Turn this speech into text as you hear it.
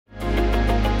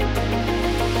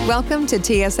Welcome to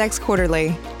TSX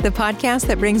Quarterly, the podcast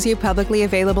that brings you publicly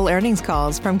available earnings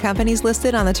calls from companies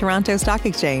listed on the Toronto Stock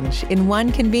Exchange in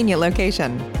one convenient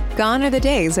location. Gone are the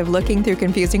days of looking through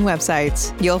confusing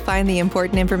websites. You'll find the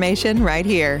important information right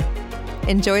here.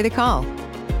 Enjoy the call.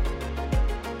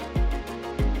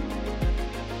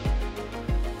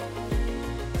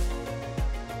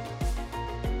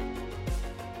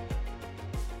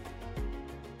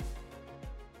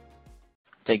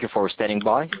 Thank you for standing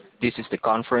by. This is the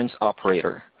conference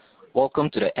operator. Welcome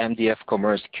to the Mdf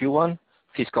Commerce Q1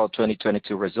 Fiscal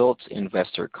 2022 Results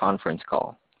Investor Conference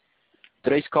Call.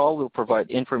 Today's call will provide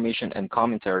information and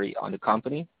commentary on the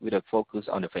company with a focus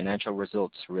on the financial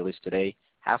results released today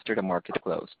after the market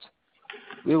closed.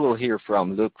 We will hear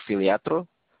from Luc Filiatreault,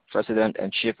 President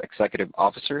and Chief Executive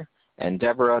Officer, and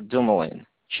Deborah Dumoulin,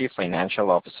 Chief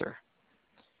Financial Officer.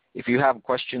 If you have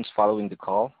questions following the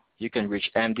call, you can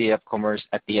reach Mdf Commerce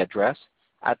at the address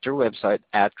at their website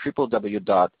at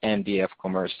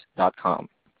www.mdfcommerce.com.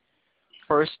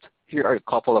 First, here are a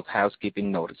couple of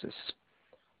housekeeping notices.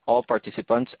 All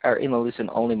participants are in a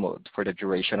listen-only mode for the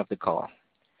duration of the call.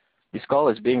 This call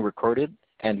is being recorded,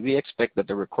 and we expect that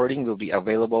the recording will be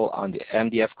available on the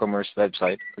Mdf Commerce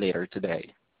website later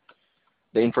today.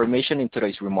 The information in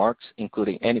today's remarks,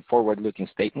 including any forward-looking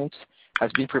statements, has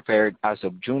been prepared as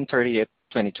of June 30th,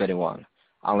 2021.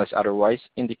 Unless otherwise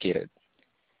indicated.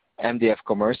 Mdf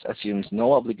Commerce assumes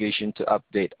no obligation to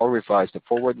update or revise the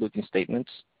forward-looking statements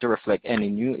to reflect any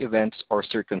new events or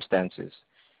circumstances,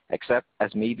 except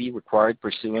as may be required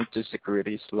pursuant to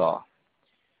securities law.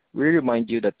 We remind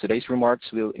you that today's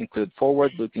remarks will include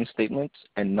forward-looking statements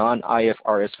and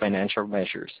non-IFRS financial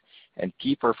measures and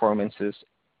key performances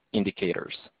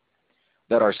indicators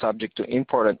that are subject to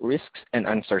important risks and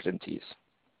uncertainties.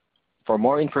 For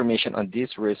more information on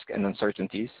these risks and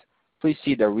uncertainties, please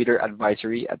see the reader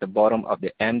advisory at the bottom of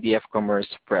the Mdf Commerce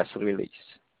press release,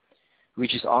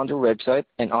 which is on their website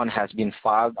and has been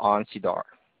filed on SEDAR.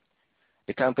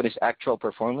 The company's actual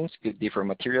performance could differ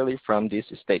materially from these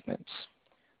statements.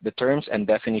 The terms and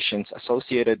definitions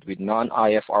associated with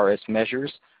non-IFRS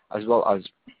measures, as well as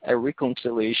a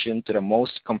reconciliation to the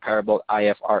most comparable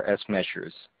IFRS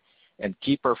measures and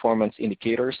key performance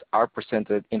indicators are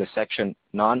presented in the section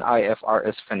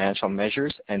Non-IFRS Financial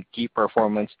Measures and Key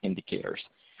Performance Indicators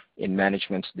in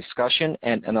Management's Discussion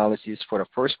and Analysis for the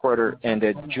first quarter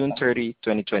ended June 30,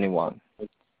 2021.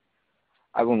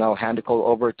 I will now hand the call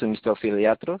over to Mr.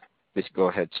 Filiatreault. Please go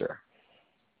ahead, sir.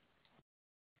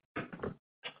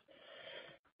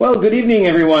 Well, good evening,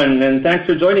 everyone, and thanks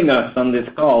for joining us on this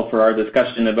call for our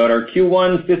discussion about our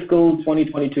Q1 Fiscal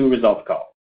 2022 results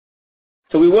call.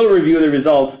 So we will review the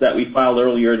results that we filed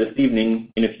earlier this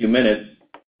evening in a few minutes.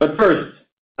 But first,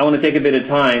 I want to take a bit of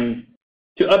time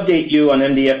to update you on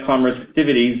Mdf Commerce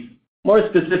activities, more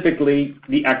specifically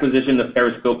the acquisition of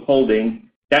Periscope Holding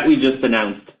that we just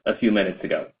announced a few minutes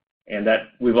ago and that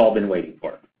we've all been waiting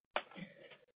for.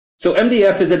 So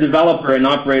MDF is a developer and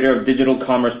operator of digital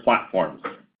commerce platforms.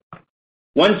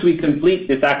 Once we complete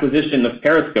this acquisition of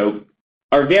Periscope,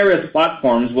 our various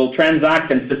platforms will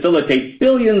transact and facilitate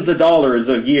billions of dollars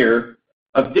a year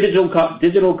of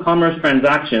digital commerce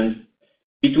transactions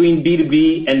between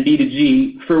B2B and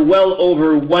B2G for well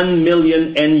over 1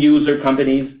 million end-user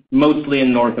companies, mostly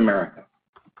in North America.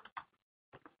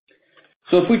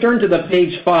 So if we turn to the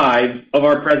page 5 of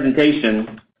our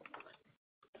presentation,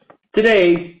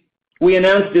 today we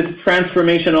announced this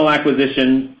transformational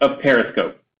acquisition of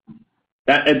Periscope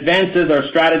that advances our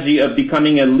strategy of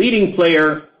becoming a leading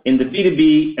player in the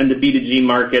B2B and the B2G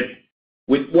market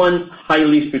with one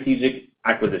highly strategic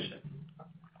acquisition.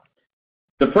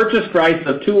 The purchase price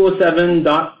of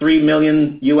 $207.3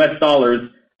 million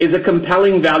is a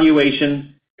compelling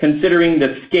valuation considering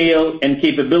the scale and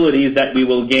capabilities that we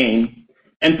will gain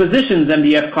and positions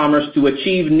Mdf Commerce to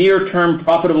achieve near-term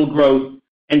profitable growth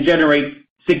and generate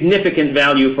significant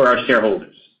value for our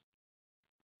shareholders.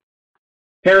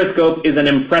 Periscope is an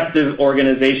impressive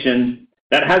organization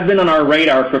that has been on our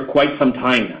radar for quite some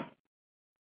time now.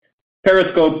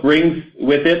 Periscope brings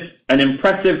with it an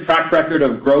impressive track record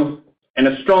of growth and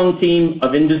a strong team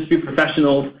of industry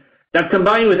professionals that,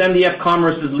 combined with Mdf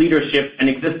Commerce's leadership and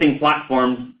existing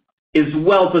platforms, is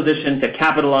well positioned to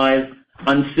capitalize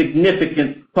on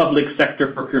significant public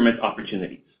sector procurement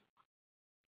opportunities.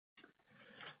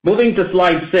 Moving to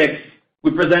slide 6,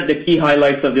 we present the key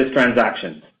highlights of this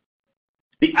transaction.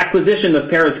 The acquisition of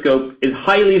Periscope is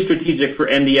highly strategic for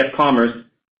Mdf Commerce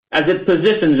as it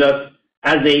positions us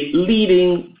as a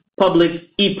leading public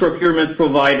e-procurement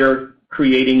provider,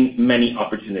 creating many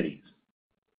opportunities.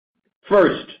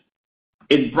 First,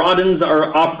 it broadens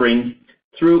our offering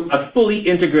through a fully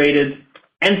integrated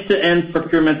end-to-end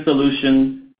procurement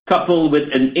solution coupled with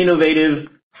an innovative,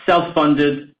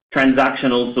 self-funded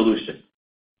transactional solution.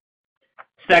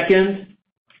 Second,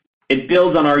 it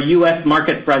builds on our U.S.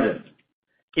 market presence,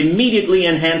 immediately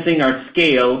enhancing our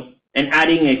scale and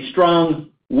adding a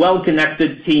strong,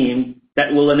 well-connected team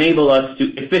that will enable us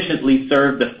to efficiently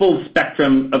serve the full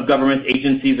spectrum of government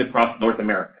agencies across North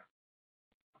America.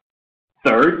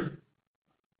 Third,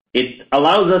 it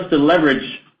allows us to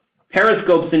leverage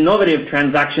Periscope's innovative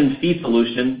transaction fee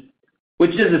solution,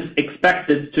 which is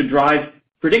expected to drive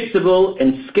predictable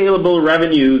and scalable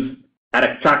revenues at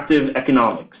attractive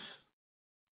economics.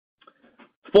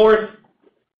 Fourth,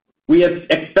 we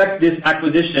expect this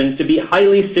acquisition to be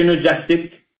highly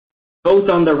synergistic, both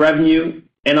on the revenue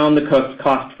and on the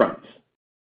cost front.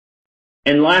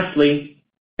 And lastly,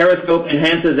 Periscope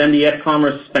enhances Mdf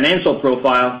Commerce's financial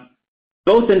profile,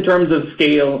 both in terms of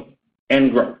scale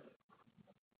and growth.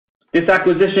 This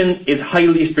acquisition is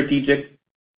highly strategic,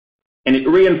 and it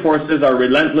reinforces our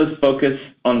relentless focus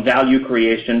on value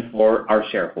creation for our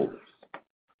shareholders.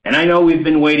 And I know we've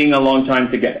been waiting a long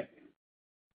time to get it.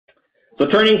 So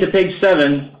turning to page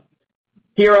 7,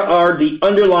 here are the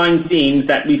underlying themes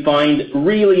that we find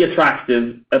really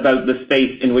attractive about the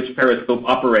space in which Periscope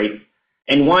operates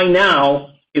and why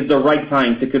now is the right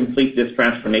time to complete this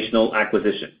transformational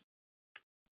acquisition.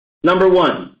 Number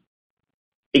 1,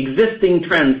 existing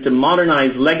trends to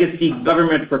modernize legacy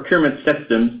government procurement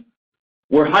systems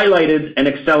were highlighted and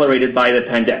accelerated by the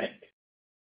pandemic.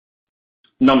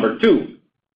 Number 2,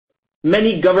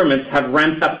 many governments have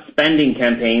ramped up spending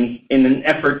campaigns in an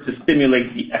effort to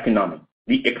stimulate the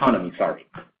economy.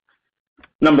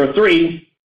 Number 3,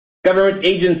 government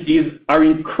agencies are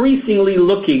increasingly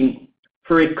looking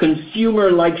for a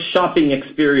consumer-like shopping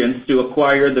experience to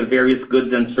acquire the various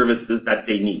goods and services that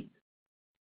they need.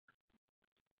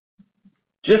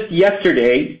 Just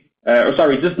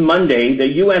Monday, the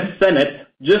U.S. Senate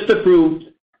just approved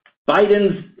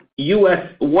Biden's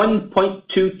U.S.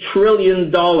 $1.2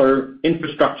 trillion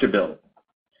infrastructure bill.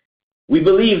 We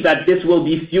believe that this will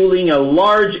be fueling a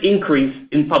large increase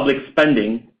in public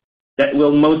spending that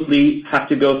will mostly have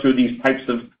to go through these types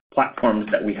of platforms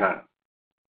that we have.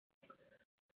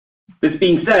 This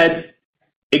being said,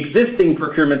 existing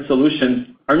procurement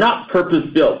solutions are not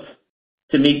purpose-built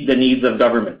to meet the needs of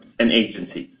governments and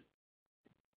agencies.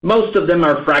 Most of them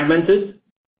are fragmented,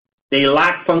 they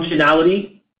lack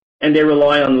functionality, and they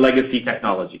rely on legacy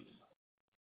technologies.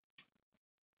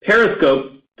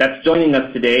 Periscope, that's joining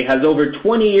us today, has over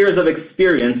 20 years of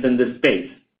experience in this space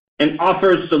and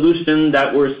offers solutions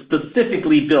that were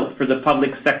specifically built for the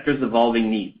public sector's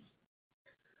evolving needs.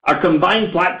 Our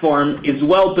combined platform is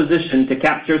well positioned to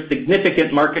capture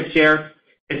significant market share,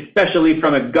 especially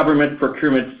from a government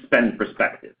procurement spend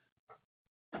perspective.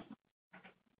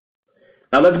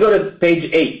 Now let's go to page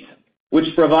 8,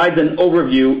 which provides an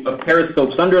overview of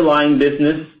Periscope's underlying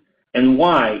business and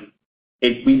why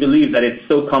we believe that it's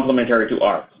so complementary to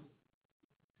ours.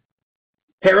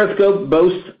 Periscope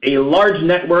boasts a large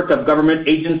network of government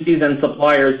agencies and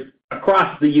suppliers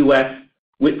across the U.S.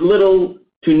 with little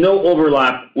to no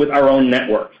overlap with our own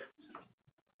network.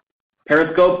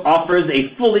 Periscope offers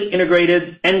a fully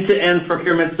integrated end-to-end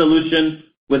procurement solution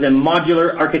with a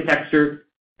modular architecture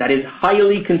that is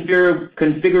highly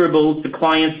configurable to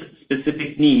clients'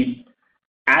 specific needs,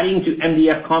 adding to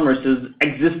Mdf Commerce's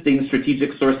existing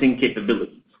strategic sourcing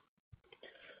capabilities.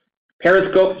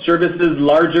 Periscope services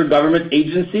larger government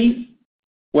agencies,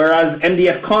 whereas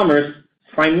Mdf Commerce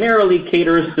primarily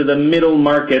caters to the middle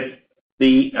market,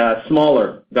 the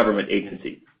smaller government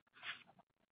agencies.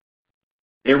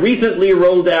 They recently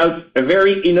rolled out a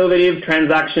very innovative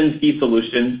transaction fee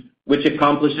solution, which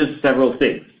accomplishes several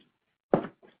things.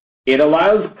 It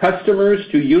allows customers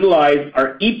to utilize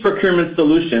our e-procurement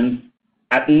solutions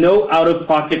at no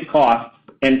out-of-pocket cost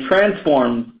and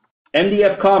transforms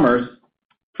Mdf Commerce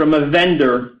from a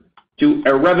vendor to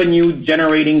a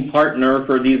revenue-generating partner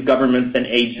for these governments and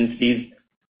agencies,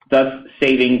 thus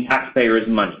saving taxpayers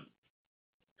money.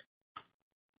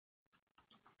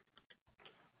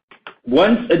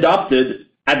 Once adopted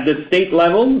at the state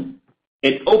level,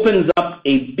 it opens up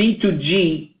a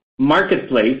B2G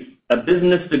marketplace, a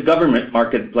business-to-government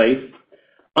marketplace,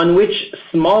 on which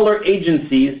smaller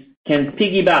agencies can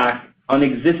piggyback on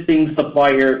existing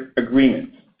supplier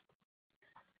agreements.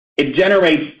 It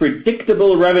generates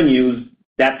predictable revenues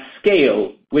that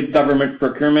scale with government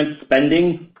procurement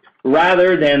spending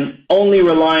rather than only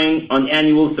relying on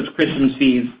annual subscription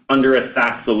fees under a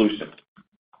SaaS solution.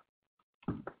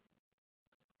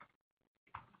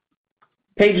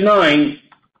 Page 9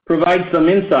 provides some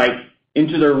insight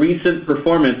into the recent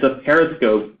performance of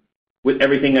Periscope with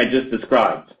everything I just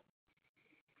described.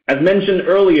 As mentioned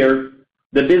earlier,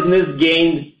 the business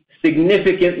gained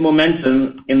significant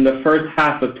momentum in the first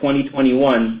half of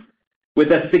 2021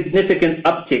 with a significant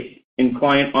uptick in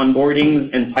client onboardings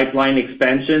and pipeline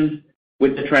expansions,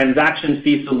 with the transaction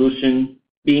fee solution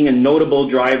being a notable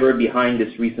driver behind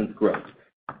this recent growth.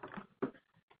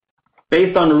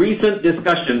 Based on recent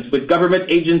discussions with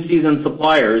government agencies and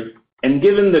suppliers, and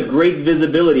given the great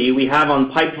visibility we have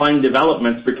on pipeline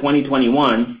developments for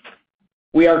 2021,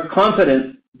 we are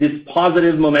confident this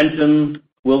positive momentum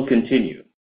will continue.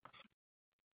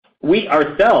 We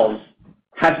ourselves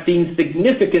have seen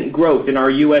significant growth in our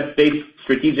U.S.-based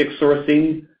strategic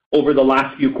sourcing over the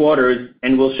last few quarters,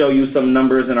 and we'll show you some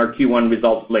numbers in our Q1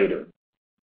 results later.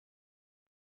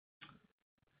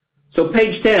 So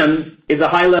page 10 is a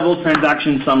high-level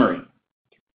transaction summary.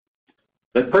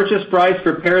 The purchase price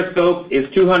for Periscope is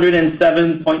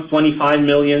 $207.25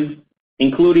 million,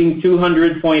 including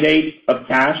 $200.8 of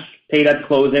cash paid at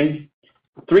closing,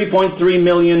 $3.3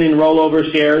 million in rollover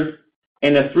shares,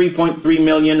 and a $3.3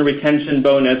 million retention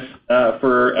bonus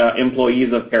for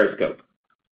employees of Periscope.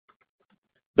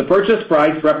 The purchase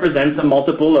price represents a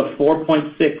multiple of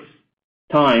 4.6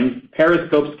 times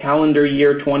Periscope's calendar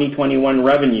year 2021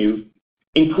 revenue,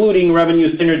 including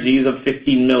revenue synergies of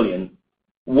 $15 million,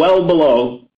 well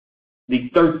below the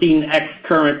 13x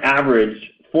current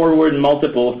average forward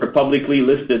multiple for publicly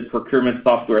listed procurement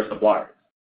software suppliers.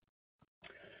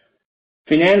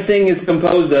 Financing is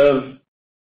composed of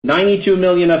 $92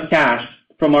 million of cash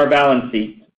from our balance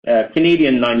sheet,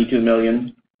 Canadian $92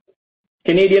 million,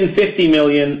 Canadian $50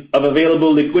 million of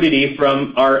available liquidity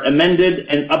from our amended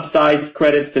and upsized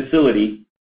credit facility,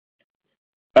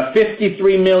 a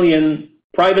 $53 million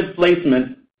private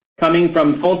placement coming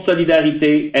from Fonds de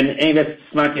Solidarité and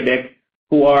Investissement Québec,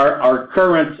 who are our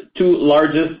current two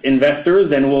largest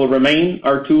investors and will remain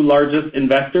our two largest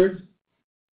investors,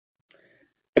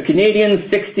 a Canadian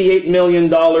 $68 million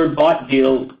bought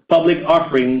deal public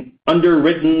offering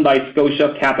underwritten by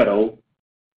Scotia Capital,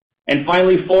 and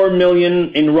finally $4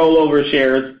 million in rollover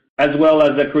shares, as well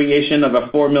as the creation of a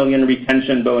 $4 million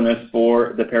retention bonus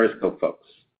for the Periscope folks.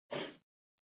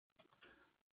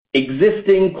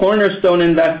 Existing cornerstone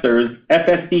investors,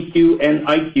 FSTQ and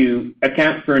IQ,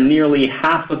 account for nearly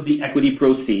half of the equity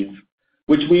proceeds,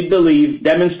 which we believe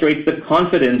demonstrates the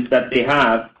confidence that they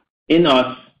have in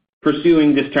us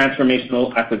pursuing this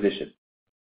transformational acquisition.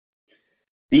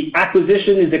 The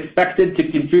acquisition is expected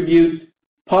to contribute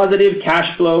positive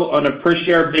cash flow on a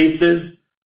per-share basis,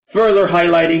 further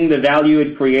highlighting the value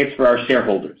it creates for our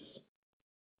shareholders.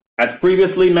 As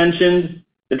previously mentioned,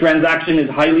 the transaction is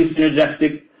highly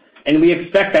synergistic, and we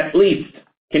expect at least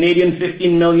Canadian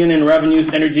 $15 million in revenue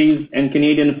synergies and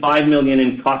Canadian $5 million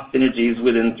in cost synergies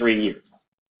within 3 years.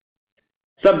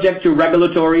 Subject to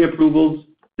regulatory approvals,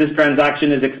 this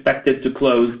transaction is expected to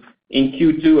close in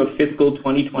Q2 of fiscal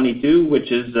 2022,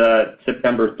 which is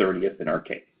September 30th in our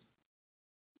case.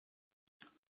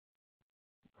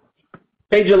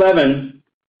 Page 11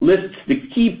 lists the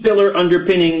key pillar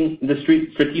underpinning the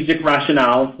strategic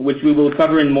rationale, which we will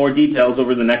cover in more details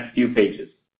over the next few pages.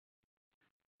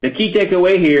 The key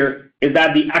takeaway here is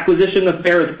that the acquisition of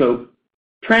Periscope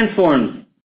transforms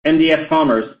Mdf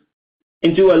Commerce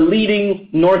into a leading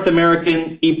North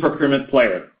American e-procurement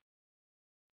player.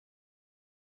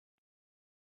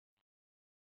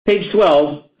 Page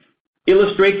 12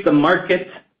 illustrates the market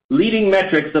leading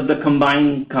metrics of the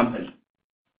combined company.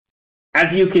 As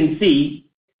you can see,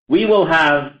 we will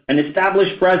have an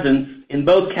established presence in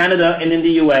both Canada and in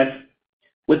the U.S.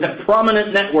 with a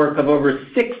prominent network of over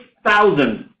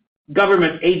 6,000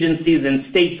 government agencies in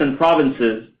states and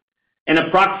provinces and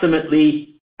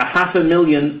approximately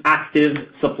 500,000 active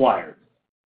suppliers.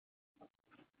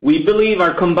 We believe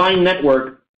our combined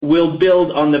network will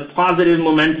build on the positive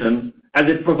momentum as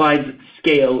it provides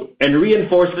scale and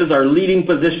reinforces our leading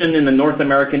position in the North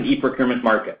American e-procurement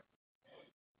market.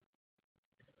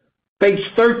 Page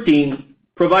 13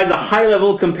 provides a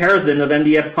high-level comparison of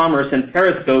Mdf Commerce and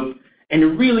Periscope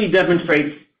and really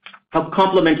demonstrates how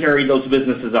complementary those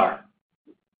businesses are.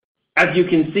 As you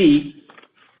can see,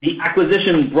 the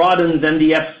acquisition broadens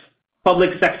MDF's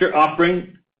public sector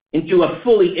offering into a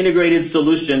fully integrated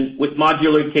solution with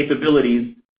modular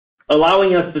capabilities,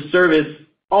 allowing us to service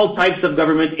all types of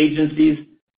government agencies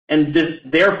and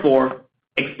therefore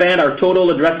expand our total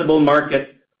addressable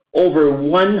market over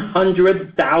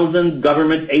 100,000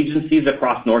 government agencies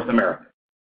across North America.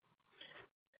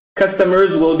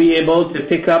 Customers will be able to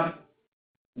pick up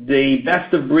the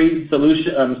best of breed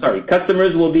solution.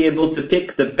 Customers will be able to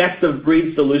pick the best of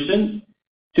breed solution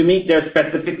to meet their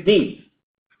specific needs,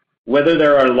 whether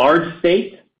they're a large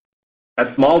state,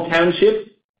 a small township,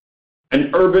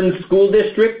 an urban school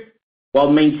district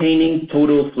while maintaining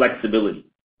total flexibility.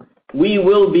 We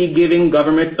will be giving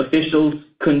government officials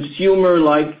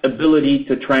consumer-like ability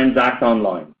to transact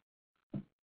online.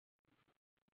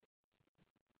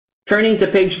 Turning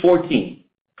to page 14,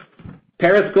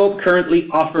 Periscope currently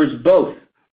offers both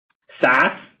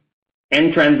SaaS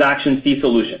and transaction fee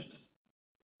solutions.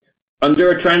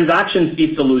 Under a transaction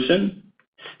fee solution,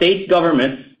 state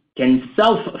governments can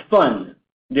self-fund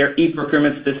their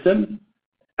e-procurement system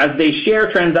as they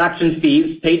share transaction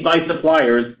fees paid by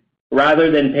suppliers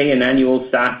rather than pay an annual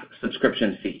SaaS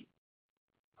subscription fee.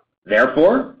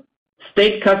 Therefore,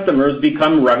 state customers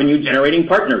become revenue-generating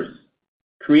partners,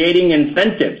 creating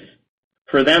incentives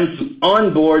for them to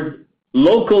onboard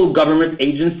local government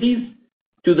agencies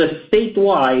to the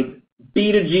statewide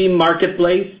B2G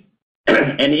marketplace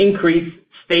and increase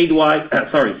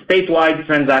statewide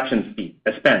transaction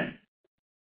spend.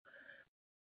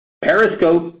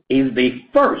 Periscope is the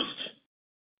first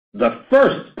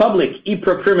public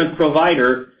e-procurement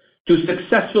provider to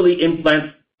successfully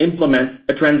implement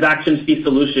a transaction fee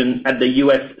solution at the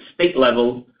U.S. state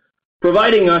level,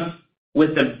 providing us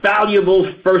with a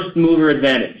valuable first-mover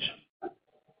advantage.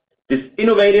 This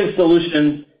innovative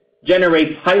solution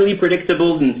generates highly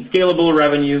predictable and scalable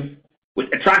revenue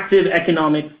with attractive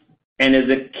economics and is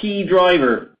a key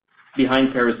driver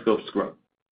behind Periscope's growth.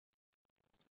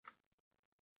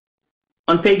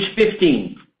 On page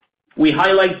 15, we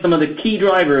highlight some of the key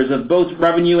drivers of both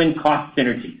revenue and cost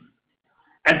synergies.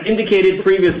 As indicated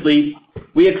previously,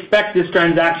 we expect this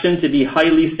transaction to be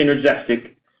highly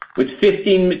synergistic, with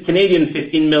Canadian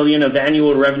 15 million of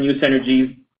annual revenue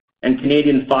synergies and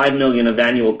Canadian 5 million of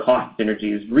annual cost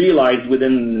synergies realized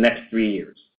within the next 3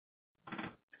 years.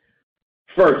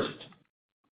 First,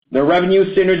 the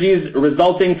revenue synergies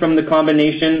resulting from the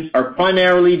combination are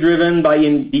primarily driven by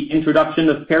the introduction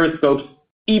of Periscope's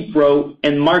ePro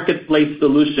and Marketplace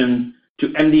solution to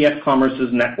Mdf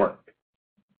Commerce's network.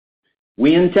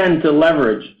 We intend to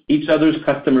leverage each other's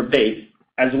customer base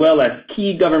as well as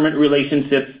key government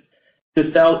relationships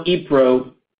to sell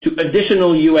ePro to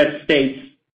additional U.S. states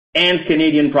and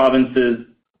Canadian provinces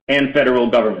and federal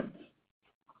governments.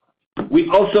 We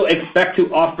also expect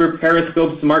to offer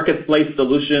Periscope's Marketplace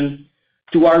solution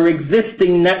to our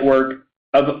existing network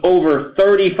of over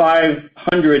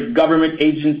 3,500 government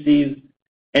agencies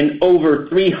and over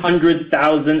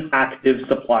 300,000 active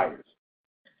suppliers.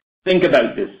 Think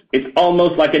about this. It's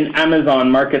almost like an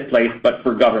Amazon marketplace, but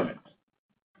for government.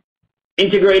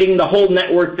 Integrating the whole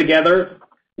network together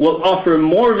will offer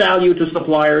more value to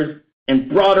suppliers and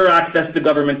broader access to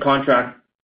government contracts,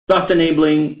 thus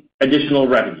enabling additional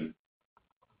revenue.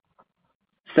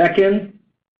 Second,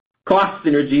 cost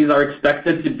synergies are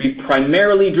expected to be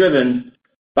primarily driven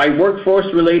by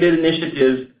workforce-related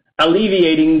initiatives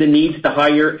alleviating the needs to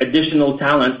hire additional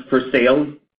talent for sales,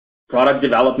 product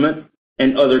development,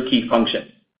 and other key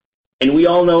functions. And we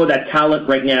all know that talent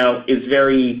right now is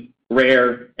very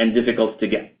rare and difficult to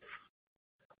get.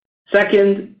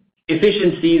 Second,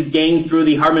 efficiencies gained through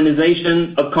the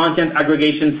harmonization of content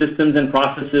aggregation systems and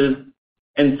processes.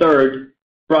 And third,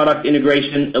 product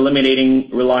integration, eliminating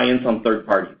reliance on third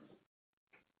parties.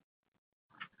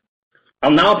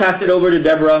 I'll now pass it over to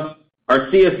Deborah, our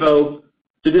CFO,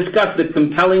 to discuss the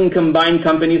compelling combined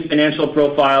company's financial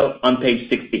profile on page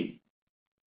 16.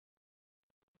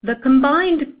 The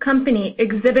combined company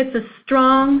exhibits a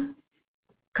strong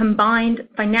combined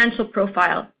financial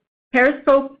profile.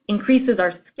 Periscope increases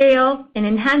our scale and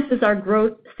enhances our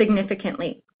growth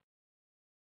significantly.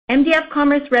 Mdf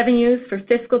Commerce revenues for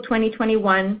fiscal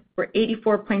 2021 were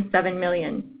 84.7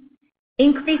 million,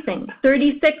 increasing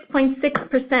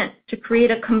 36.6% to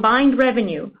create a combined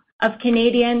revenue of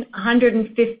Canadian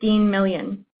 115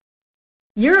 million.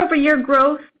 Year-over-year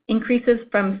growth increases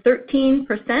from 13%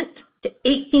 to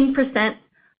 18%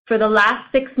 for the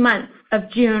last 6 months of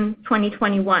June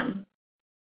 2021.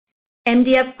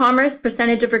 Mdf Commerce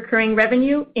percentage of recurring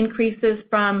revenue increases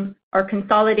from our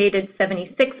consolidated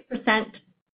 76%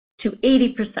 to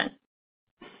 80%.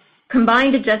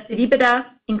 Combined adjusted EBITDA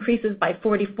increases by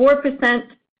 44%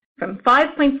 from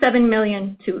 5.7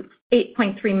 million to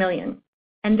 8.3 million.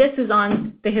 And this is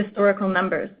on the historical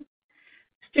numbers.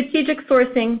 Strategic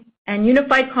sourcing and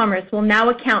unified commerce will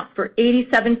now account for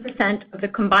 87% of the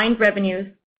combined revenues,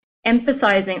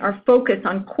 emphasizing our focus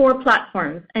on core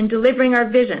platforms and delivering our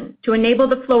vision to enable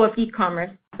the flow of e-commerce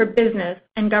for business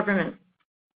and government.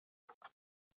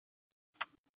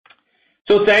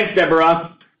 So thanks,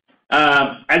 Deborah.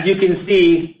 As you can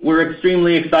see, we're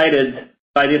extremely excited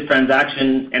by this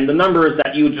transaction, and the numbers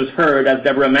that you just heard, as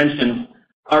Deborah mentioned,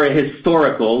 are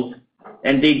historical,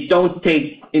 and they don't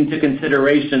take into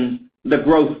consideration the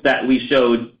growth that we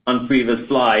showed on previous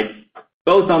slides,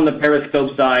 both on the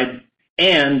Periscope side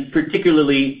and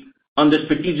particularly on the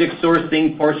strategic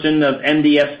sourcing portion of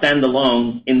MDF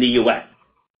standalone in the U.S.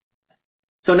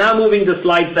 So now moving to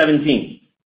slide 17.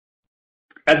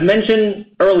 As mentioned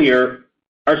earlier,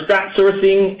 our strat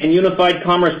sourcing and unified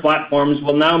commerce platforms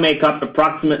will now make up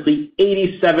approximately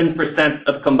 87%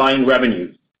 of combined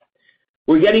revenues.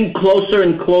 We're getting closer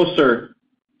and closer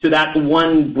to that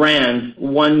one brand,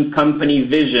 one company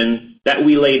vision that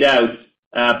we laid out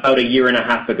about a year and a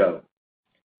half ago.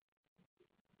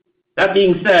 That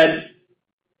being said,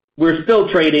 we're still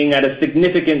trading at a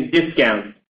significant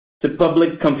discount to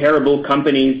public comparable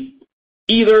companies,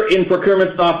 either in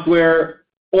procurement software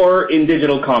or in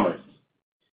digital commerce.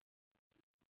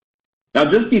 Now,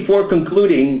 just before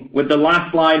concluding with the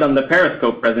last slide on the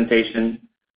Periscope presentation,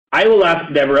 I will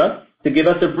ask Deborah to give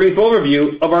us a brief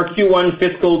overview of our Q1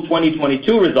 fiscal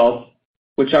 2022 results,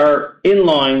 which are in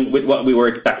line with what we were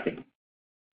expecting.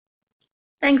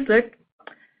 Thanks, Luc.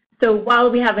 So while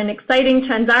we have an exciting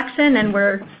transaction and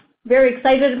we're very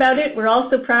excited about it, we're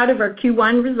also proud of our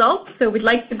Q1 results, so we'd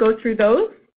like to go through those.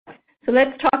 So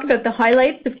let's talk about the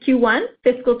highlights of Q1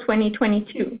 fiscal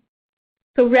 2022.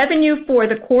 So revenue for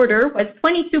the quarter was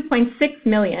 $22.6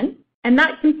 million, and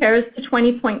that compares to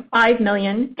 $20.5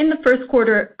 million in the first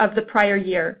quarter of the prior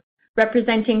year,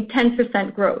 representing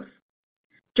 10% growth.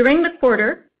 During the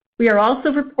quarter, we are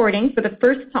also reporting for the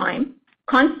first time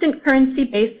constant currency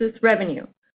basis revenue,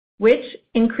 which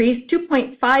increased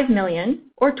 $2.5 million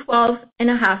or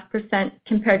 12.5%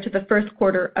 compared to the first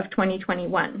quarter of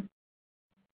 2021.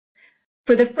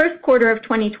 For the first quarter of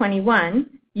 2021,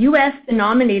 U.S.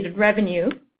 denominated revenue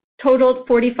totaled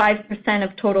 45%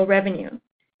 of total revenue,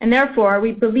 and therefore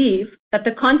we believe that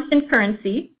the constant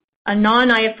currency, a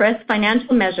non-IFRS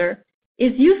financial measure,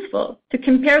 is useful to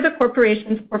compare the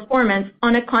corporation's performance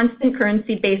on a constant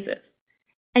currency basis.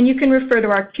 And you can refer to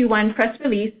our Q1 press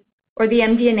release or the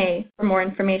MD&A for more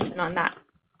information on that.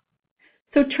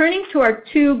 So turning to our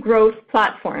two growth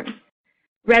platforms,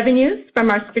 revenues from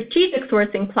our strategic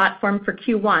sourcing platform for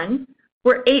Q1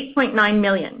 were $8.9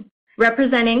 million,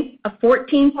 representing a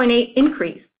 14.8%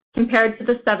 increase compared to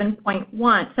the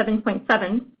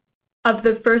 7.7 of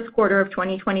the first quarter of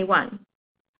 2021.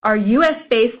 Our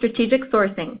U.S.-based strategic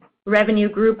sourcing revenue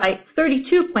grew by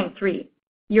 32.3%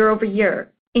 year over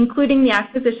year, including the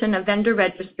acquisition of Vendor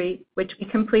Registry, which we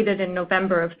completed in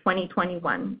November of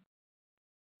 2021.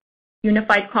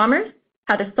 Unified Commerce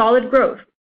had a solid growth,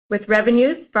 with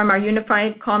revenues from our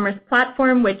Unified Commerce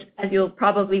platform, which, as you'll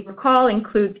probably recall,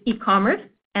 includes e-commerce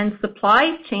and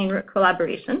supply chain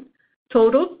collaboration,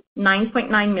 totaled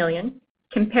 $9.9 million,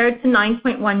 compared to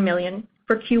 $9.1 million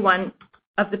for Q1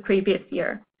 of the previous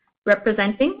year,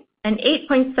 representing an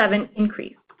 8.7%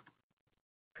 increase.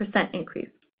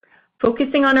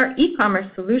 Focusing on our e-commerce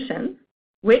solutions,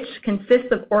 which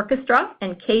consists of Orchestra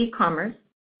and K-commerce,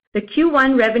 the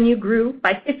Q1 revenue grew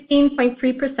by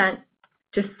 15.3%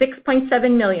 to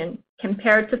 $6.7 million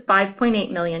compared to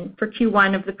 $5.8 million for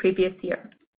Q1 of the previous year.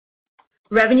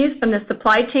 Revenues from the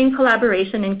supply chain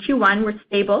collaboration in Q1 were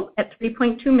stable at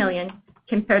 $3.2 million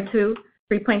compared to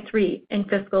 $3.3 million in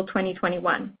fiscal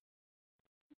 2021.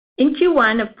 In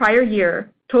Q1 of prior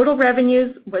year, total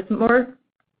revenues was more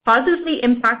positively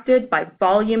impacted by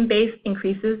volume-based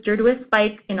increases due to a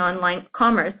spike in online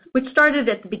commerce, which started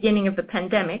at the beginning of the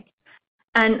pandemic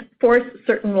and forced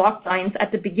certain lockdowns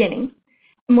at the beginning,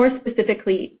 more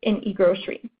specifically in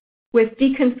e-grocery. With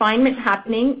deconfinement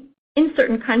happening in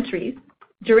certain countries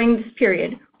during this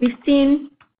period, we've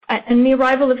seen, and the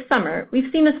arrival of summer,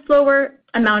 we've seen a slower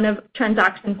amount of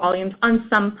transaction volumes on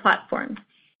some platforms,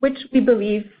 which we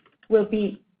believe will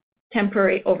be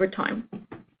temporary over time.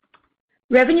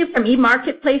 Revenue from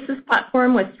e-marketplaces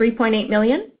platform was $3.8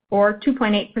 million, or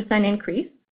 2.8% increase,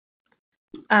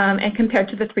 and compared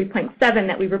to the $3.7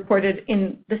 that we reported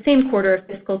in the same quarter of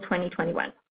fiscal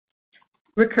 2021.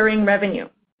 Recurring revenue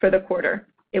for the quarter,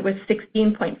 it was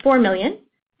 $16.4 million,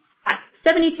 at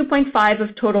 72.5%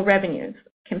 of total revenues,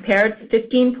 compared to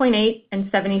 15.8% and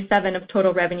 77% of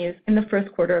total revenues in the first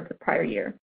quarter of the prior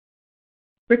year.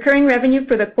 Recurring revenue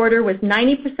for the quarter was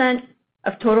 90%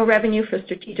 of total revenue for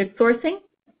strategic sourcing,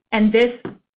 and this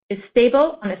is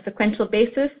stable on a sequential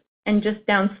basis and just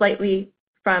down slightly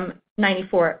from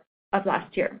 94% of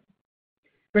last year.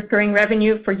 Recurring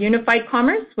revenue for Unified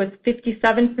Commerce was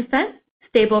 57%,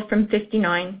 stable from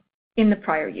 59% in the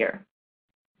prior year.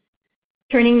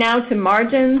 Turning now to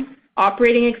margins,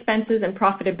 operating expenses, and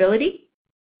profitability.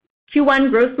 Q1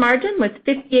 gross margin was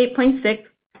 58.6%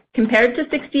 compared to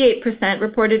 68%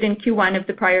 reported in Q1 of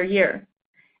the prior year.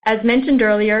 As mentioned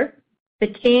earlier,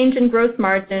 the change in gross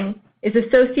margin is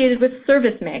associated with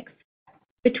service mix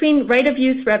between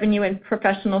right-of-use revenue and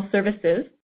professional services,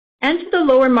 and to the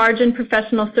lower margin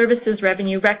professional services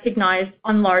revenue recognized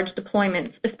on large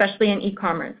deployments, especially in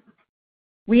e-commerce.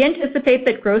 We anticipate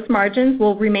that gross margins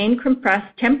will remain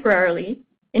compressed temporarily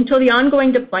until the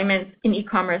ongoing deployments in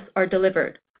e-commerce are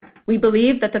delivered. We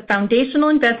believe that the foundational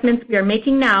investments we are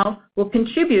making now will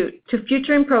contribute to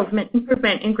future improvement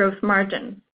in gross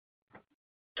margins.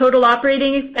 Total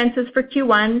operating expenses for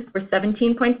Q1 were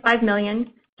 $17.5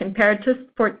 million compared to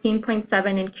 $14.7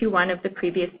 million in Q1 of the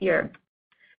previous year.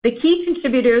 The key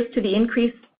contributors to the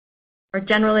increase are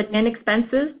general admin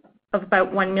expenses of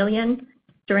about $1 million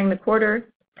during the quarter,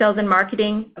 sales and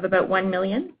marketing of about $1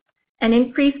 million, and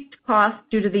increased costs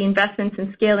due to the investments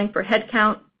in scaling for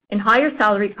headcount and higher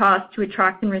salary costs to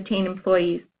attract and retain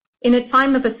employees in a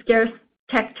time of a scarce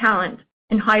tech talent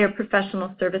and higher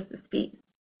professional services fees.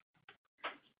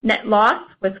 Net loss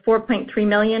was $4.3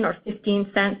 million or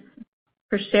 15 cents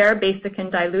per share, basic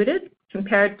and diluted,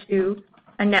 compared to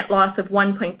a net loss of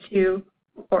 $1.2 million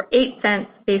or 8 cents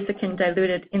basic and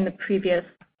diluted in the previous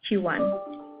Q1.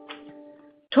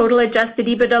 Total adjusted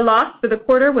EBITDA loss for the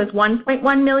quarter was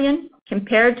 $1.1 million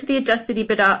compared to the adjusted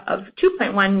EBITDA of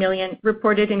 $2.1 million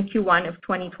reported in Q1 of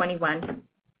 2021.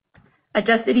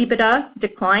 Adjusted EBITDA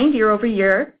declined year over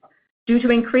year due to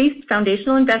increased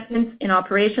foundational investments in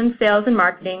operations, sales and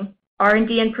marketing,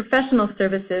 R&D and professional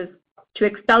services to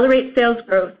accelerate sales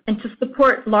growth and to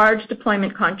support large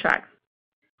deployment contracts.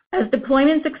 As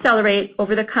deployments accelerate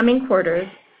over the coming quarters,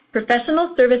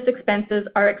 professional service expenses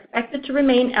are expected to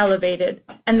remain elevated,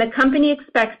 and the company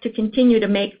expects to continue to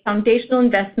make foundational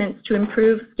investments to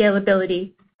improve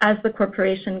scalability as the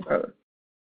corporation grows.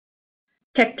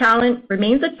 Tech talent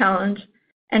remains a challenge,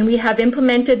 and we have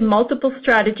implemented multiple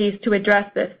strategies to address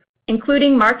this,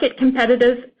 including market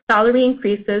competitive salary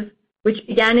increases, which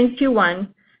began in Q1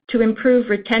 to improve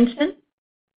retention.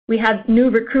 We have new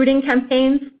recruiting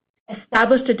campaigns,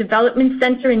 established a development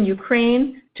center in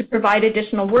Ukraine to provide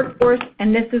additional workforce,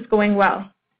 and this is going well.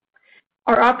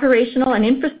 Our operational and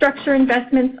infrastructure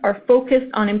investments are focused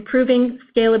on improving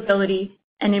scalability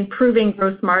and improving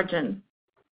gross margin.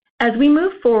 As we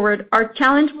move forward, our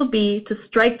challenge will be to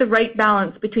strike the right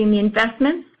balance between the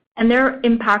investments and their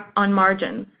impact on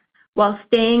margins, while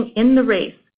staying in the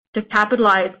race to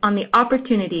capitalize on the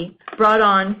opportunity brought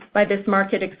on by this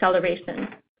market acceleration.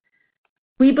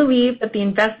 We believe that the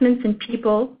investments in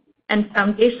people and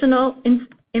foundational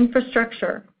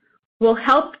infrastructure will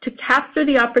help to capture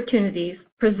the opportunities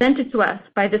presented to us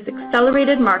by this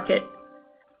accelerated market,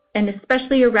 and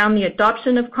especially around the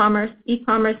adoption of commerce,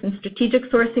 e-commerce, and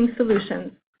strategic sourcing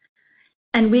solutions.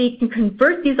 And we can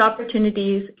convert these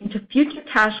opportunities into future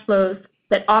cash flows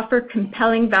that offer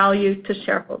compelling value to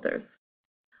shareholders.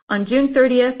 On June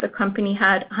 30th, the company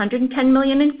had $110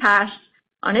 million in cash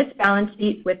on its balance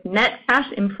sheet with net cash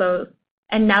inflows,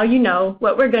 and now you know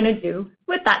what we're going to do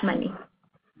with that money.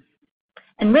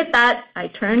 And with that, I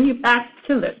turn you back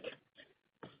to Luc.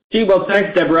 Gee, well,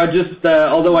 thanks, Deborah. Just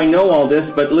although I know all this,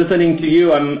 but listening to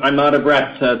you, I'm out of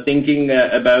breath thinking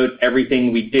about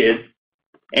everything we did.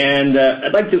 And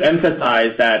I'd like to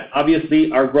emphasize that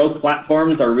obviously our growth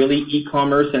platforms are really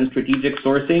e-commerce and strategic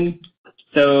sourcing.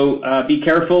 So be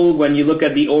careful when you look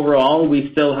at the overall.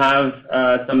 We still have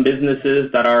some businesses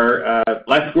that are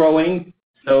less growing.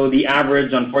 So the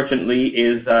average, unfortunately,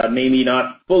 is maybe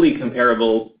not fully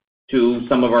comparable to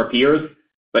some of our peers.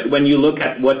 But when you look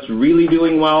at what's really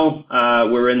doing well,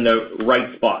 we're in the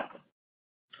right spot.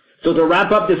 So to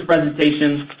wrap up this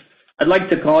presentation, I'd like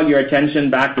to call your attention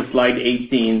back to slide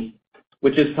 18,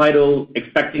 which is titled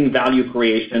Expecting Value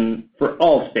Creation for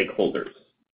All Stakeholders.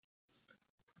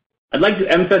 I'd like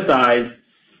to emphasize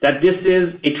that this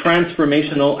is a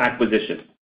transformational acquisition.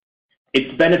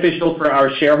 It's beneficial for our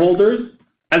shareholders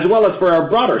as well as for our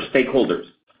broader stakeholders,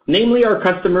 namely our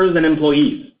customers and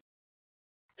employees.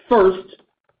 First,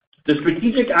 the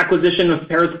strategic acquisition of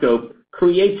Periscope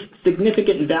creates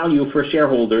significant value for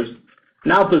shareholders,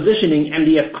 now positioning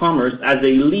Mdf Commerce as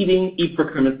a leading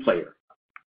e-procurement player.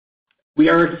 We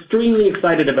are extremely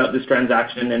excited about this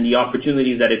transaction and the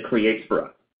opportunities that it creates for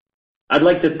us. I'd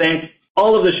like to thank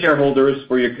all of the shareholders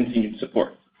for your continued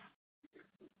support.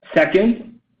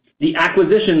 Second, the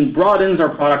acquisition broadens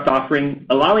our product offering,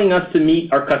 allowing us to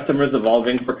meet our customers'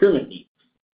 evolving procurement needs.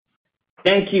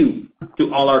 Thank you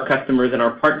to all our customers and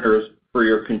our partners for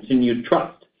your continued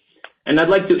trust. And I'd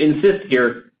like to insist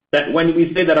here that when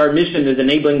we say that our mission is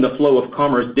enabling the flow of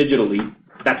commerce digitally,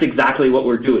 that's exactly what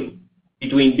we're doing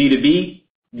between B2B,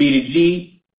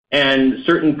 B2G, and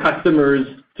certain customers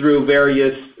through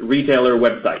various retailer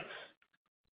websites.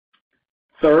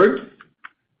 Third,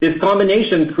 this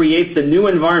combination creates a new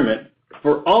environment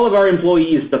for all of our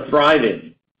employees to thrive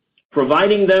in,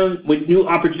 providing them with new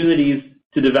opportunities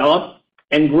to develop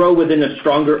and grow within a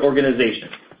stronger organization.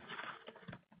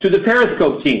 To the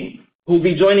Periscope team, who will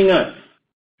be joining us,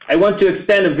 I want to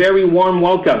extend a very warm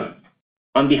welcome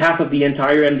on behalf of the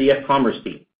entire Mdf Commerce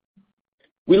team.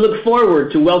 We look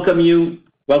forward to welcoming you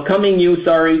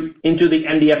into the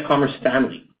Mdf Commerce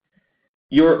family.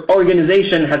 Your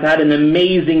organization has had an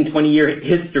amazing 20-year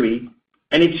history,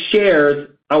 and it shares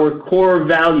our core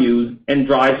values and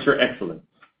drives for excellence.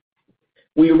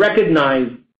 We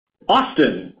recognize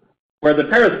Austin, where the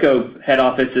Periscope head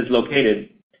office is located,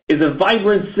 is a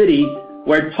vibrant city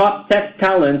where top tech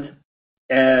talent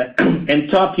and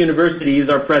top universities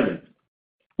are present,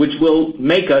 which will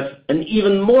make us an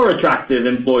even more attractive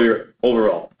employer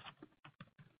overall.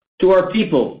 To our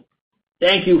people,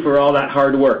 thank you for all that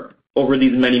hard work over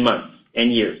these many months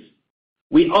and years.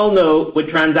 We all know with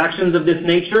transactions of this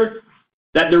nature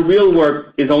that the real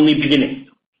work is only beginning.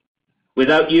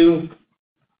 Without you,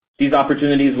 these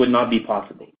opportunities would not be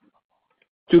possible.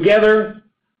 Together,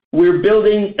 we're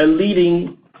building a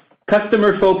leading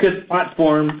customer-focused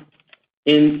platform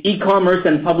in e-commerce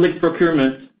and public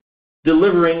procurement,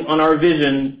 delivering on our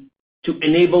vision to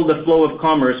enable the flow of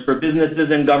commerce for businesses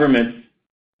and governments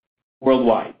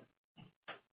worldwide.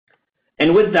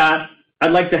 And with that,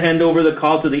 I'd like to hand over the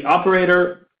call to the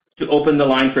operator to open the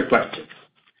line for questions.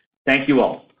 Thank you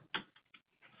all.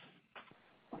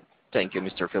 Thank you,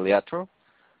 Mr. Filiatro.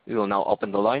 We will now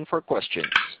open the line for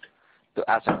questions. To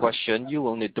ask a question, you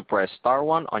will need to press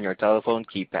 *1 on your telephone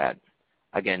keypad.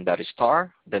 Again, that is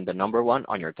star, then the number 1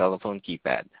 on your telephone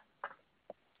keypad.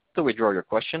 To withdraw your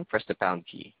question, press the #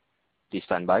 key. Please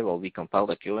stand by while we compile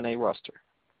the Q&A roster.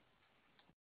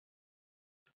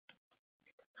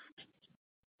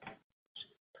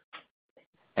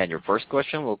 And your first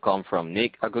question will come from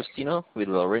Nick Agostino with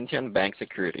Laurentian Bank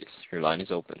Securities. Your line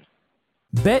is open.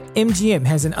 BetMGM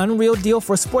has an unreal deal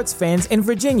for sports fans in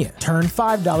Virginia. Turn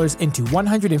 $5 into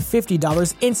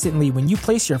 $150 instantly when you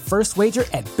place your first wager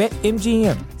at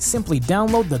BetMGM. Simply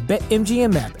download the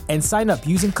BetMGM app and sign up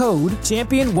using code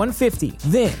Champion150.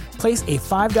 Then, place a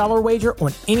 $5 wager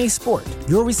on any sport.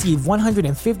 You'll receive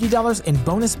 $150 in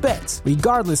bonus bets,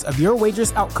 regardless of your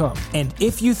wager's outcome. And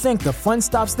if you think the fun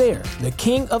stops there, the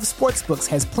king of sportsbooks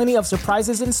has plenty of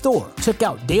surprises in store. Check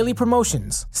out daily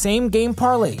promotions, same-game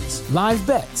parlays, live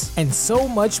bets, and so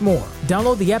much more.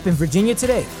 Download the app in Virginia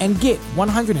today and get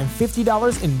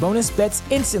 $150 in bonus bets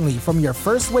instantly from your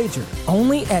first wager.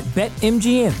 Only at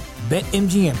BetMGM.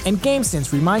 BetMGM and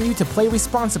GameSense remind you to play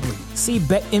responsibly. See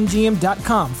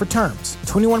BetMGM.com for terms.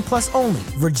 21 plus only.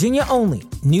 Virginia only.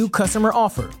 New customer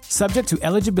offer. Subject to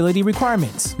eligibility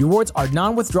requirements. Rewards are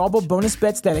non-withdrawable bonus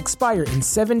bets that expire in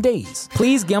 7 days.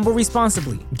 Please gamble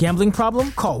responsibly. Gambling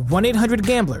problem? Call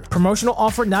 1-800-GAMBLER. Promotional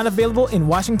offer not available in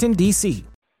Washington, D.C.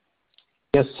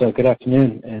 Yes, good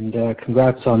afternoon, and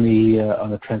congrats on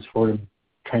the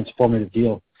transformative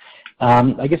deal.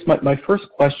 I guess my first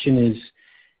question is,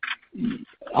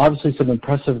 obviously some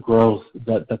impressive growth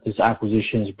that this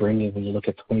acquisition is bringing when you look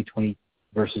at 2020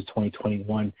 versus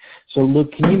 2021. So,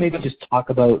 Luc, can you maybe just talk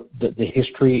about the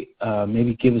history,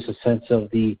 maybe give us a sense of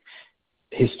the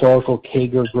historical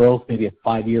CAGR growth, maybe a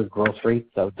 5-year growth rate?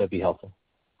 That'd be helpful.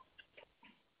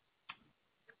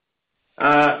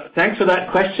 Thanks for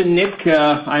that question, Nick.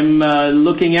 I'm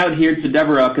looking out here to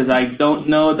Deborah because I don't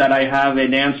know that I have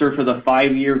an answer for the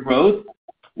 5-year growth.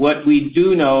 What we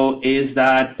do know is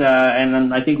that,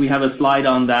 and I think we have a slide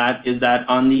on that, is that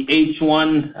on the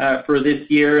H1 for this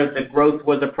year, the growth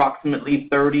was approximately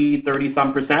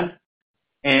 30-some%.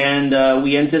 And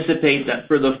we anticipate that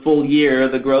for the full year,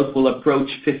 the growth will approach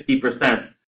 50%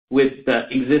 with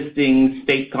existing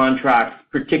state contracts,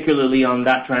 particularly on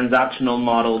that transactional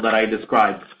model that I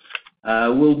described.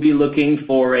 We'll be looking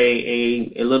for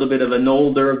a little bit of an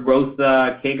older growth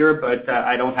CAGR, but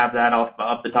I don't have that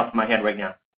off the top of my head right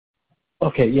now.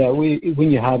 Okay, yeah,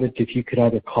 when you have it, if you could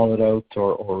either call it out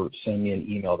or send me an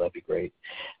email, that'd be great.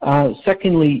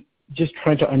 Secondly, just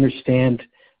trying to understand,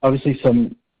 obviously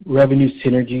some revenue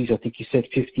synergies. I think you said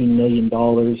 $15 million.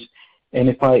 And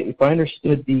if I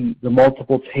understood the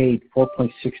multiple paid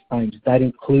 4.6 times, that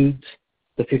includes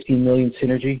the $15 million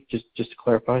synergy, just to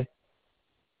clarify?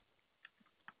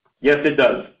 Yes, it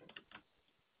does.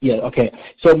 Yeah, okay.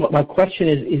 So my question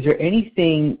is there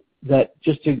anything that,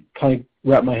 just to kind of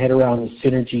wrap my head around the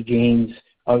synergy gains,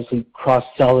 obviously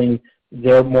cross-selling,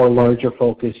 they're more larger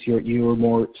focus, you are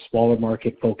more smaller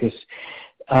market focus.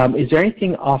 Is there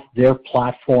anything off their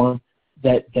platform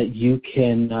that you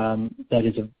can that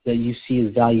you see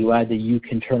as value add that you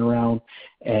can turn around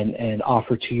and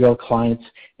offer to your clients,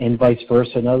 and vice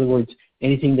versa? In other words,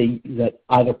 anything that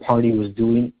either party was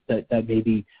doing that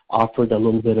maybe offered a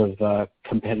little bit of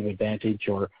competitive advantage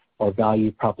or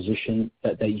value proposition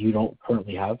that you don't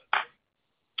currently have?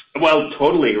 Well,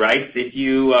 totally, right? If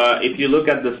you look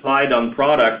at the slide on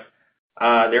products,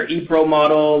 their ePro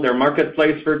model, their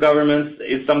marketplace for governments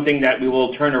is something that we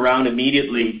will turn around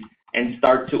immediately and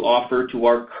start to offer to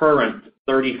our current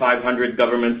 3,500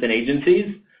 governments and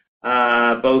agencies,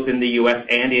 both in the U.S.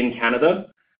 and in Canada.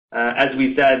 As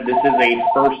we said, this is a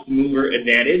first mover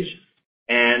advantage,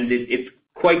 and it's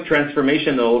quite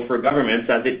transformational for governments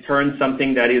as it turns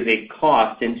something that is a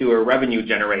cost into a revenue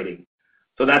generating.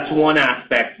 So that's one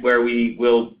aspect where we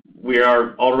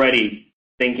are already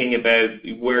thinking about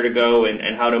where to go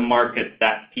and how to market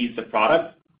that piece of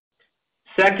product.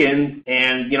 Second,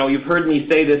 and you've heard me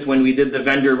say this when we did the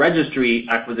vendor registry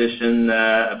acquisition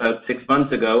about 6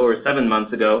 months ago or 7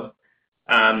 months ago,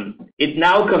 it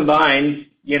now combines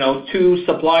two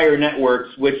supplier networks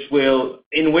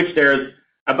in which there's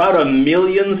about 1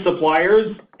 million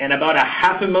suppliers, and about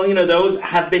 500,000 of those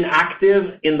have been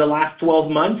active in the last 12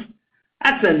 months.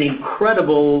 That's an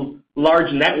incredible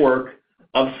large network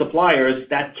of suppliers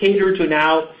that cater to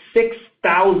now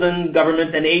 6,000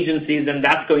 governments and agencies, and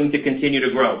that's going to continue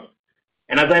to grow.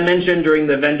 And as I mentioned during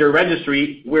the vendor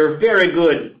registry, we're very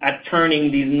good at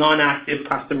turning these non-active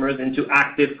customers into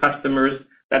active customers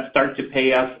that start to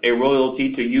pay us a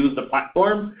royalty to use the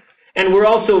platform. And we're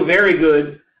also very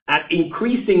good at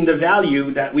increasing the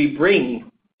value that we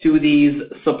bring to these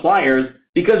suppliers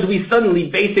because we suddenly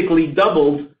basically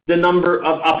doubled the number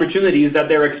of opportunities that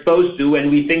they're exposed to,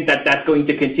 and we think that that's going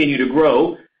to continue to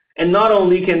grow. And not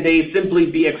only can they simply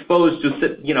be exposed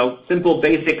to simple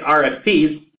basic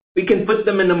RFPs, we can put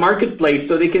them in the marketplace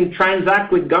so they can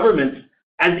transact with governments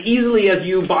as easily as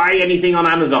you buy anything on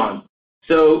Amazon.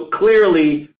 So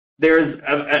clearly, there's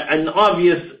an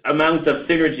obvious amount of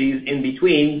synergies in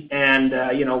between,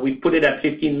 and we put it at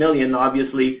 15 million,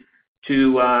 obviously,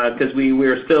 because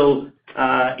we're still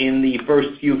in the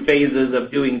first few phases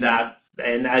of doing that.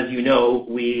 And as you know,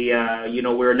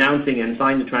 we're announcing and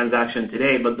signed the transaction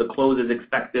today, but the close is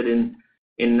expected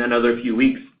in another few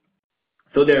weeks.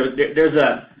 So there's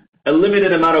a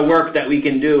limited amount of work that we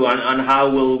can do on how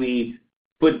will we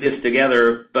put this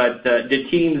together, but the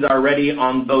teams are ready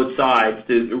on both sides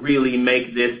to really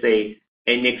make this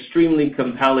an extremely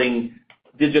compelling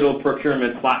digital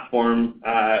procurement platform,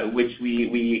 which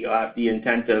we have the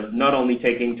intent of not only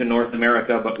taking to North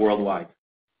America, but worldwide.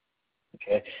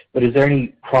 Okay, but is there any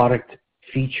product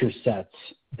feature sets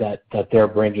that they're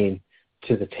bringing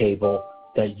to the table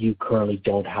that you currently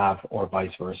don't have, or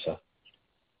vice versa?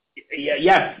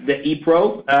 Yes, the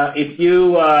ePro. If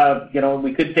you,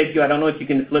 we could take you, I don't know if you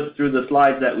can flip through the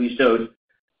slides that we showed,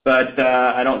 but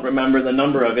I don't remember the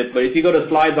number of it. But if you go to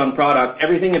slides on product,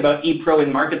 everything about ePro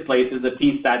in Marketplace is a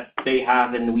piece that they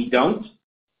have and we don't.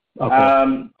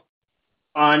 Okay.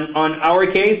 On our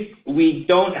case, we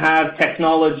don't have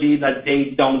technology that they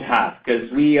don't have, because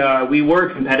we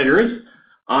were competitors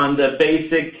on the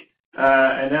basic,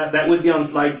 and that would be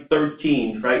on slide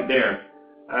 13 right there.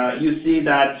 You see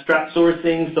that strat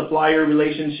sourcing, supplier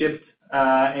relationship,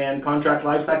 and contract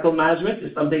lifecycle management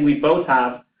is something we both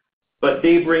have, but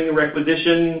they bring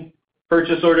requisition,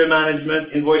 purchase order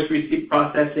management, invoice receipt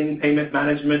processing, payment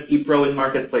management, ePro in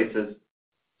Marketplaces.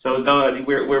 So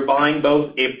we're buying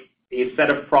both a set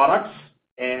of products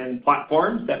and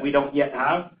platforms that we don't yet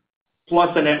have, plus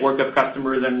a network of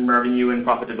customers and revenue and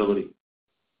profitability.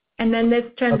 And then this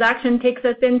transaction takes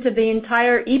us into the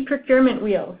entire e-procurement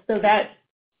wheel, so that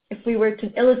if we were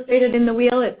to illustrate it in the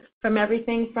wheel, it's from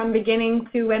everything from beginning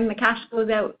to when the cash goes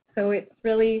out. So it's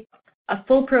really a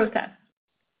full process.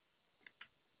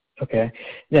 Okay.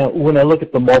 Now, when I look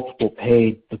at the multiple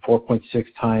paid, the 4.6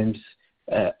 times,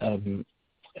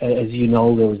 as you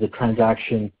know, there was a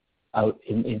transaction out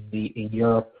in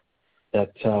Europe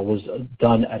that was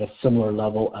done at a similar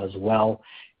level as well.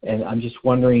 And I'm just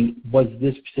wondering, was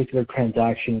this particular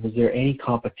transaction, was there any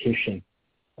competition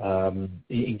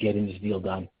in getting this deal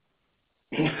done?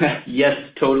 Yes,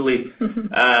 totally.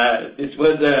 This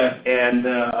was, and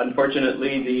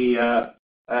unfortunately, the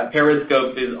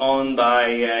Periscope is owned by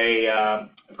a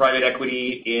private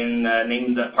equity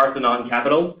named Parthenon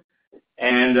Capital.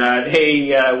 And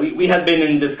we had been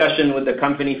in discussion with the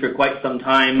company for quite some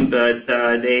time, but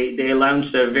they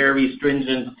launched a very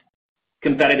stringent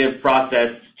competitive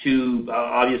process to,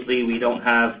 obviously we don't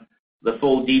have the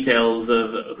full details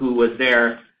of who was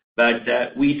there, but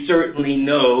we certainly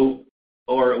know,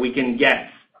 or we can guess,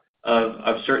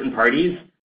 of certain parties.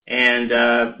 And,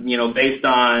 based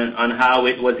on how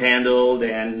it was handled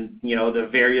and, the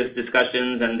various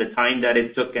discussions and the time that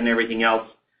it took and everything else,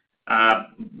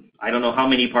 I don't know how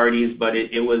many parties, but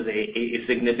it was a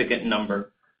significant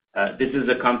number. This is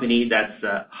a company that's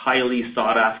highly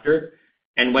sought after.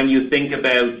 And when you think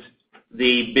about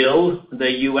the bill, the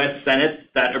U.S. Senate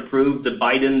that approved the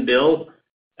Biden bill,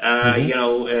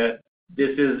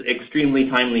 this is extremely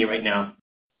timely right now.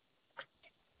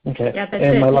 Okay. Yeah, that's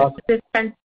it.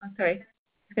 I'm sorry. I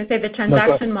was going to say the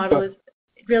transaction model is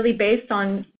really based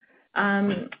on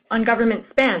government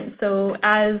spend. So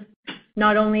as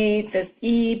not only this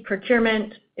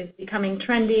e-procurement is becoming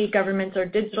trendy, governments are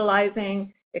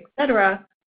digitalizing, et cetera,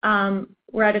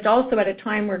 we're also at a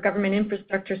time where government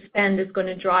infrastructure spend is going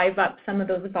to drive up some of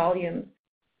those volumes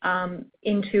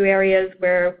into areas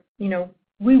where,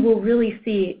 we will really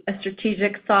see a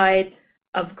strategic side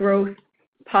of growth,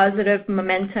 positive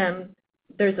momentum.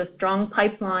 There's a strong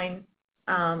pipeline,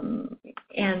 and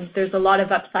there's a lot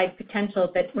of upside potential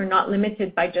that we're not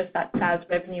limited by just that SaaS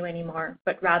revenue anymore,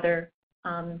 but rather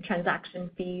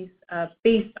transaction fees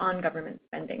based on government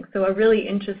spending. So a really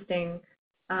interesting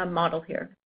model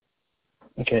here.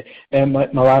 Okay. And my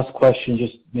last question,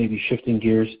 just maybe shifting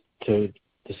gears to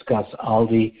discuss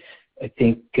Aldi. I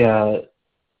think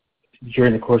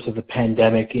during the course of the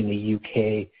pandemic in the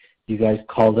UK, you guys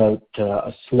called out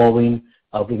a slowing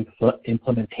of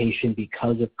implementation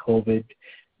because of COVID.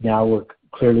 Now we're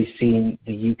clearly seeing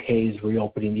the UK is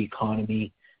reopening the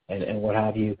economy and what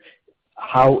have you.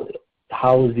 How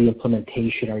is the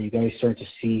implementation? Are you guys starting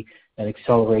to see an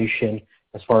acceleration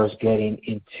as far as getting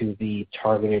into the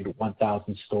targeted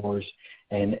 1,000 stores,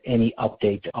 and any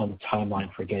update on the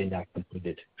timeline for getting that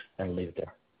completed? I'll leave it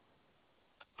there.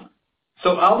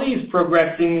 So Aldi is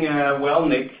progressing well,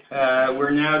 Nick.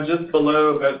 We're now just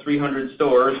below about 300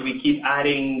 stores. We keep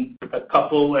adding a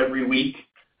couple every week,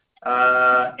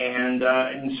 and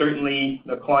certainly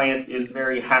the client is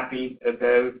very happy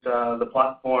about the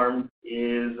platform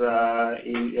and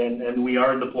we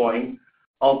are deploying,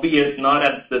 albeit not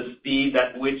at the speed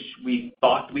at which we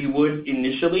thought we would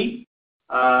initially.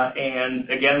 And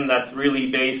again, that's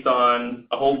really based on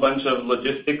a whole bunch of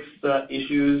logistics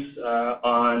issues,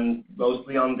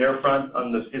 mostly on their front,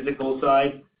 on the physical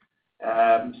side.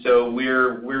 So we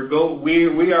are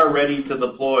ready to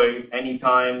deploy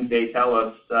anytime they tell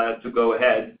us to go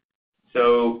ahead.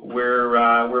 So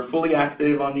we're fully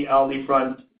active on the Aldi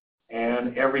front,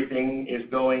 and everything is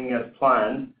going as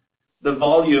planned. The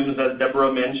volumes, as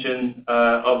Deborah mentioned,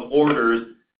 of orders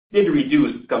did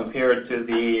reduce compared to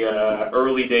the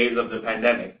early days of the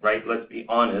pandemic, right? Let's be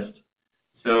honest.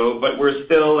 So, but we're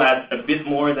still at a bit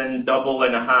more than double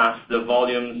and a half the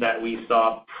volumes that we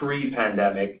saw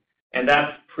pre-pandemic, and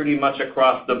that's pretty much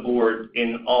across the board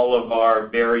in all of our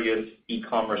various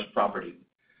e-commerce properties.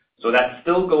 So that's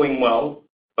still going well,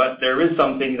 but there is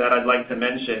something that I'd like to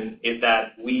mention is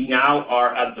that we now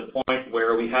are at the point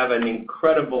where we have an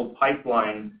incredible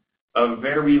pipeline of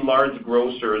very large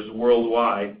grocers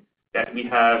worldwide that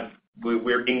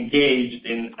we're engaged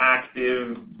in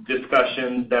active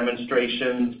discussions,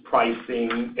 demonstrations,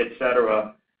 pricing,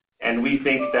 etc. And we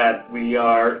think that we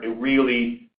are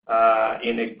really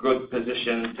in a good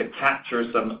position to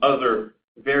capture some other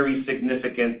very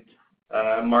significant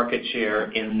market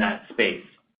share in that space.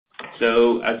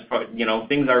 So as far,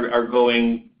 things are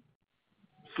going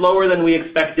slower than we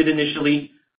expected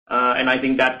initially, and I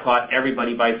think that caught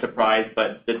everybody by surprise,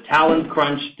 but the talent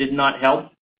crunch did not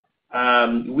help.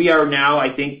 We are now,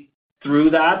 I think, through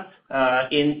that.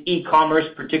 In e-commerce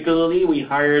particularly, we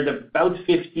hired about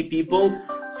 50 people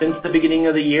since the beginning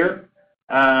of the year.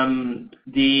 The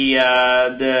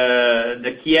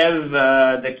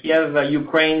Kiev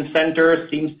Ukraine center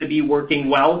seems to be working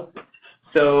well.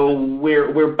 So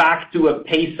we're back to a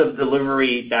pace of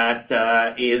delivery that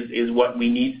is what we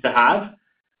need to have.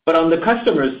 But on the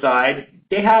customer side,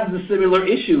 they have the similar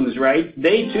issues, right?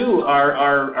 They too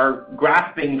are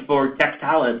grasping for tech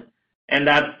talent, and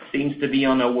that seems to be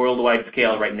on a worldwide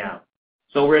scale right now.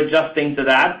 So we're adjusting to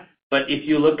that. But if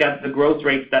you look at the growth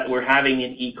rates that we're having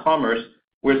in e-commerce,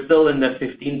 we're still in the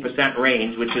 15%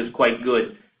 range, which is quite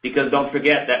good. Because don't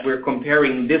forget that we're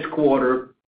comparing this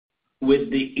quarter with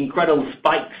the incredible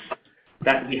spikes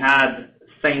that we had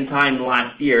same time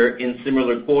last year in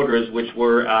similar quarters, which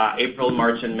were April,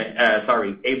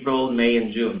 May,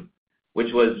 and June,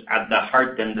 which was at the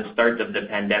heart and the start of the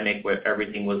pandemic where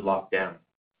everything was locked down.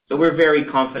 So we're very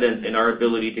confident in our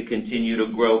ability to continue to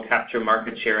grow, capture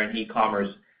market share in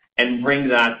e-commerce, and bring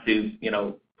that to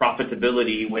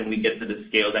profitability when we get to the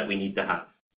scale that we need to have.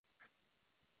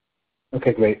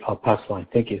 Okay, great. I'll pass the line.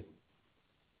 Thank you.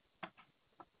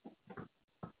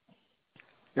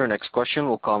 Your next question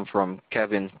will come from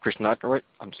Kevin Krishnaratne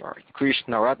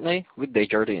with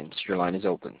Desjardins. Your line is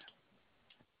open.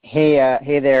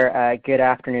 Hey there. Good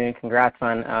afternoon. Congrats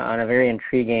on a very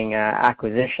intriguing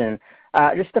acquisition.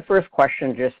 Just the first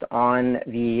question, just on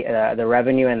the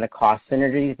revenue and the cost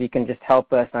synergies. If you can just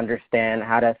help us understand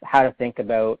how to think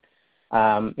about,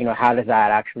 how does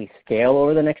that actually scale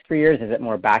over the next 3 years? Is it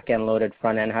more back-end loaded,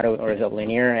 front-end, or is it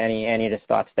linear? Any just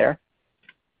thoughts there?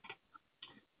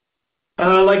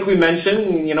 Like we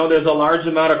mentioned, there's a large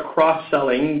amount of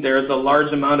cross-selling. There's a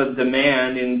large amount of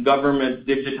demand in government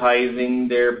digitizing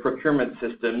their procurement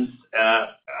systems.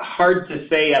 Hard to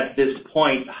say at this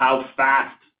point how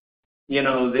fast,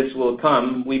 this will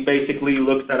come. We basically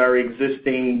looked at our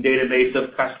existing database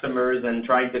of customers and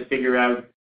tried to figure out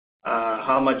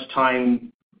how much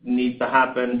time needs to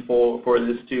happen for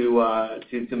this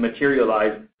to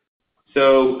materialize.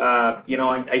 So,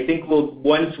 I think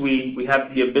once we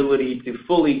have the ability to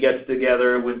fully get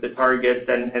together with the targets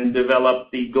and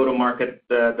develop the go-to-market,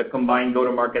 the combined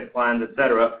go-to-market plans, et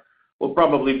cetera, we'll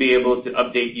probably be able to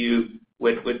update you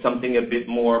with something a bit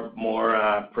more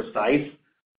precise.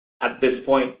 At this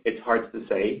point, it's hard to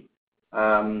say.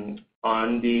 On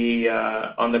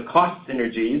the cost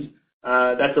synergies,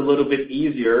 that's a little bit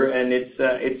easier, and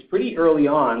it's pretty early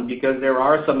on because there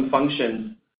are some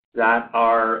functions that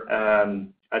are,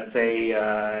 I'd say,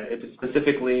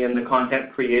 specifically in the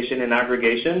content creation and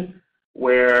aggregation,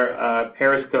 where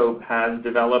Periscope has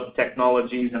developed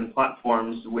technologies and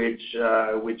platforms which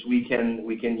we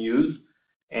can use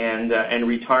and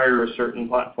retire certain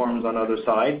platforms on other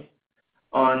sides.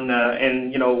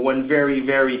 One very,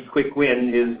 very quick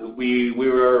win is we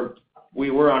were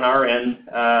on our end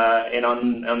and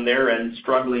on their end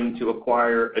struggling to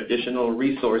acquire additional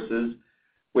resources,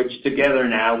 which together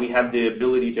now we have the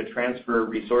ability to transfer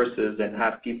resources and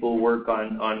have people work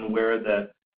on where it's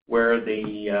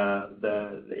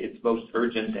most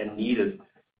urgent and needed.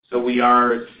 So we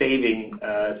are saving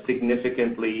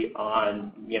significantly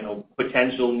on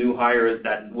potential new hires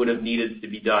that would have needed to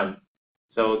be done.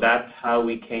 So that's how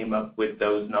we came up with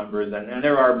those numbers, and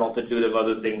there are a multitude of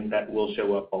other things that will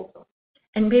show up also.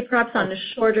 And maybe perhaps on a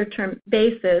shorter term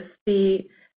basis, the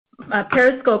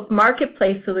Periscope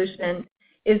marketplace solution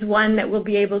is one that we'll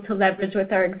be able to leverage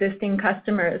with our existing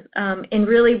customers. And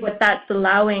really what that's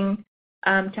allowing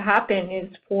to happen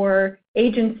is for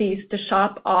agencies to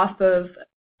shop off of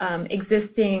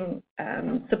existing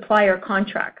supplier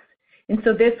contracts. And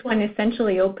so this one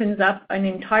essentially opens up an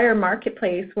entire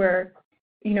marketplace where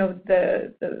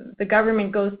the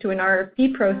government goes to an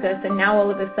RFP process, and now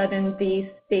all of a sudden the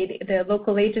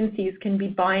local agencies can be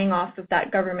buying off of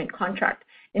that government contract.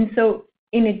 And so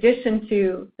in addition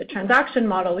to the transaction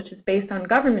model, which is based on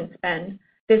government spend,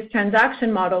 this transaction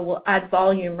model will add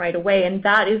volume right away, and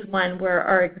that is one where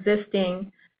our existing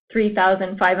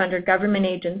 3,500 government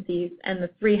agencies and the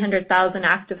 300,000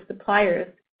 active suppliers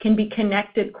can be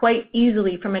connected quite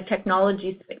easily from a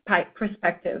technology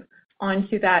perspective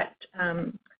onto that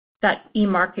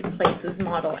e-marketplaces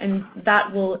model, and that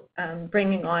will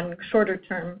bring on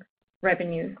shorter-term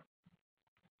revenues.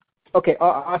 Okay,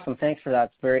 awesome. Thanks for that.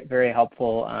 It's very, very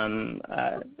helpful on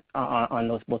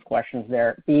those both questions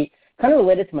there. The kind of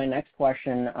related to my next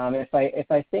question,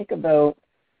 if I think about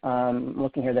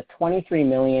looking here, the 23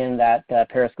 million that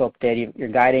Periscope did, you're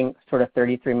guiding sort of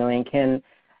 33 million.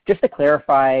 Just to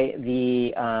clarify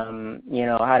the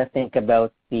how to think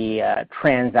about the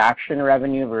transaction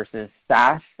revenue versus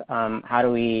SaaS. How do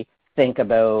we think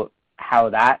about how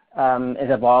that has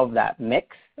evolved, that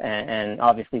mix? And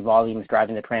obviously volume is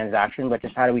driving the transaction, but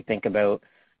just how do we think about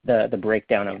the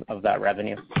breakdown of that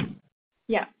revenue?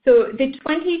 Yeah, so the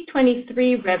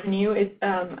 2023 revenue is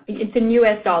it's in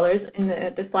U.S. dollars in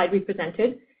the slide we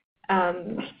presented.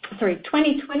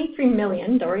 23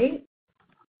 million,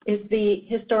 is the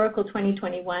historical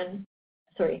 2021.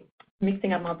 Sorry,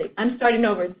 mixing up all dates. I'm starting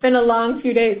over. It's been a long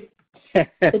few days.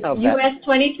 The U.S.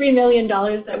 $23 million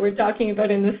that we're talking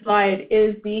about in the slide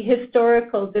is the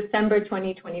historical December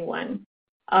 2021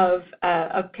 of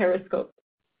Periscope.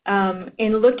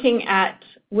 In looking at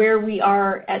where we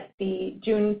are at the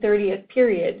June 30th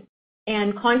period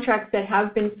and contracts that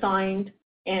have been signed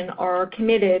and are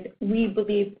committed, we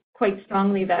believe quite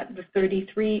strongly that the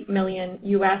 33 million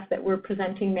US that we're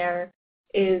presenting there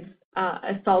is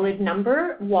a solid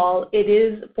number. While it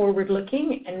is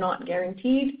forward-looking and not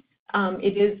guaranteed,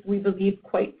 it is, we believe,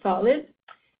 quite solid.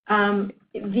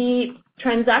 The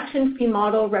transaction fee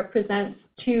model represents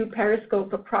to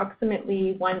Periscope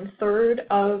approximately 1/3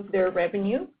 of their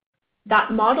revenue.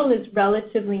 That model is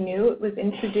relatively new. It was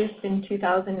introduced in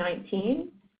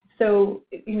 2019. So,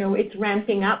 it's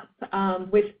ramping up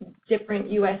with different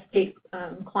U.S. state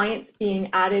clients being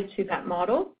added to that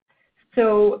model.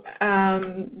 So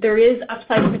there is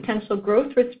upside potential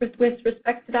growth with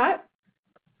respect to that.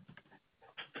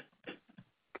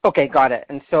 Okay, got it.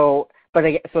 And so, so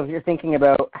if you're thinking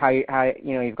about how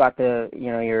you've got the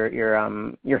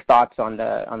your thoughts on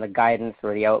the guidance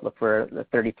or the outlook for the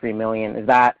 33 million, is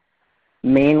that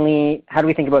mainly, how do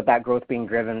we think about that growth being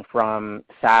driven from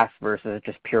SaaS versus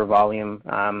just pure volume?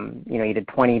 You did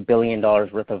 $20 billion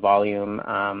worth of volume.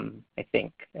 I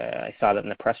think I saw that in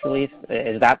the press release.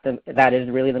 Is that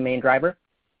really the main driver?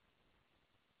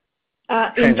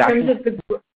 In terms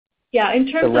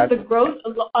of the growth,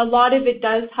 a lot of it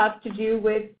does have to do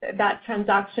with that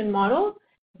transaction model,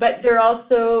 but there are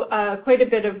also quite a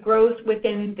bit of growth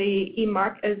within the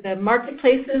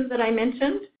marketplaces that I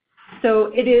mentioned. So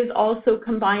it is also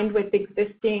combined with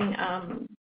existing.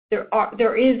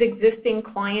 There is existing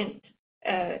client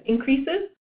increases,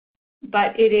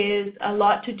 but it is a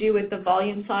lot to do with the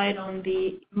volume side on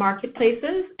the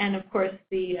marketplaces, and of course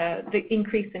the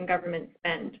increase in government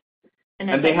spend.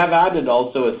 And they have added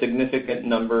also a significant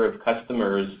number of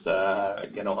customers,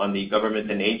 on the government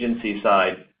and agency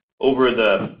side over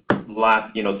the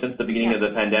last, since the beginning of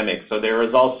the pandemic. So there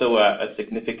is also a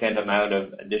significant amount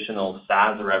of additional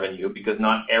SaaS revenue because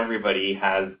not everybody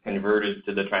has converted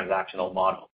to the transactional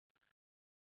model.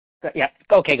 Yeah.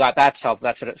 Okay, got it. That's helpful.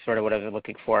 That's sort of what I was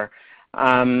looking for.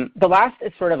 The last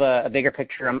is sort of a bigger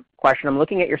picture question. I'm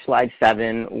looking at your slide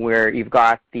 7 where you've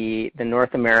got the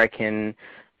North American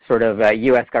sort of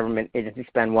U.S. government agency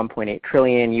spend $1.8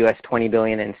 trillion, U.S. $20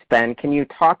 billion in spend. Can you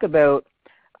talk about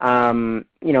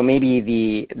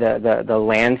maybe the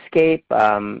landscape,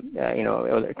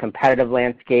 competitive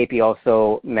landscape? You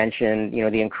also mentioned,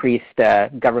 the increased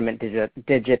government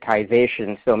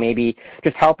digitization. So maybe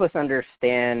just help us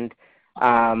understand,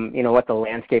 what the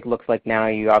landscape looks like now.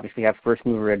 You obviously have first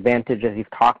mover advantage, as you've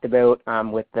talked about,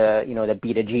 with the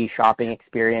B2G shopping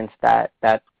experience that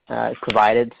is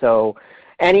provided. So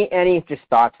any just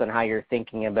thoughts on how you're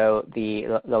thinking about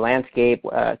the landscape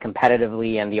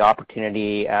competitively and the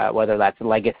opportunity, whether that's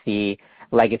legacy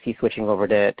switching over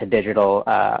to digital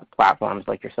platforms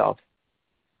like yourself?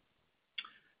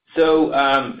 So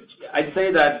I'd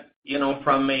say that,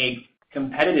 from a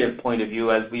competitive point of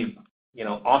view, as we've,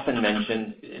 often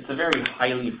mentioned, it's a very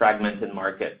highly fragmented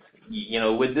market.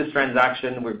 With this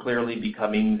transaction, we're clearly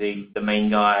becoming the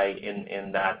main guy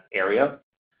in that area.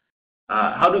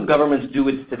 How do governments do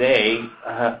it today?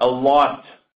 A lot,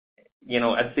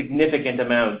 a significant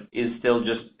amount is still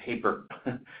just paper.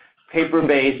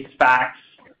 Paper-based, fax,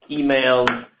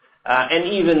 emails, and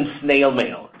even snail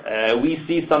mail. We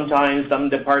see sometimes some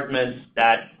departments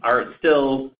that are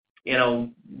still,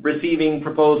 receiving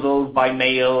proposals by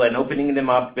mail and opening them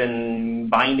up and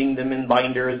binding them in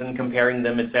binders and comparing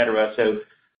them, etc. So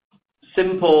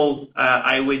simple,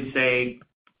 I would say,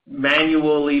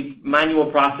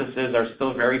 manual processes are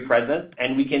still very present,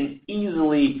 and we can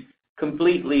easily,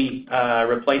 completely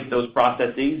replace those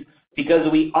processes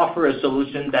because we offer a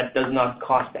solution that does not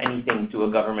cost anything to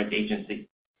a government agency.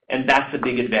 And that's a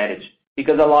big advantage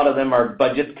because a lot of them are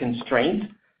budget constrained.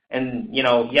 And,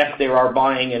 yes, they are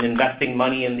buying and investing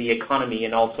money in the economy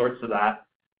and all sorts of that,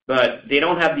 but they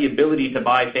don't have the ability to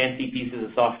buy fancy pieces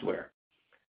of software.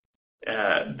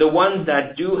 The ones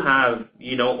that do have,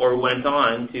 or went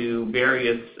on to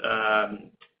various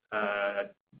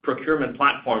procurement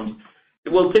platforms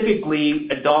will typically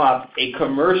adopt a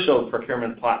commercial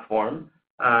procurement platform.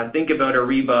 Think about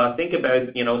Ariba, think about,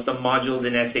 some modules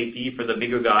in SAP for the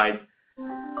bigger guys.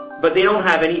 But they don't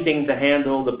have anything to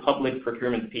handle the public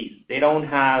procurement piece. They don't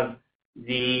have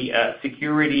the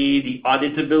security, the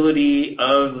auditability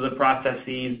of the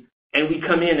processes, and we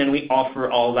come in and we offer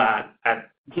all that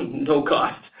at no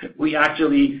cost. We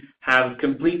actually have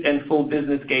complete and full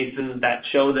business cases that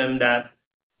show them that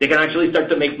they can actually start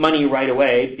to make money right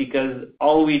away because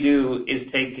all we do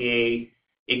is take a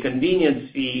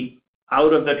convenience fee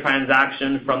out of the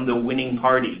transaction from the winning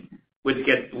party, which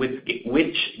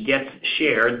gets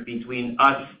shared between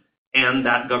us and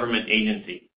that government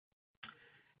agency.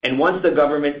 And once the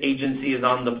government agency is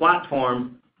on the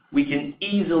platform, we can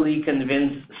easily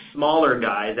convince smaller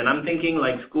guys, and I'm thinking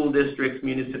like school districts,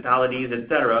 municipalities,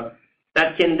 etc.,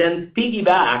 that can then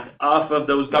piggyback off of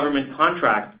those government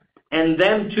contracts, and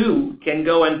them too can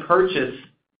go and purchase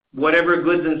whatever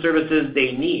goods and services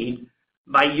they need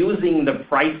by using the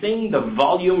pricing, the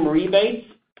volume rebates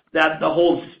that the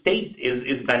whole state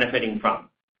is benefiting from.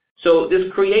 So this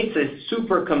creates a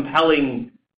super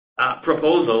compelling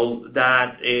proposal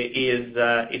that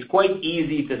is quite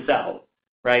easy to sell.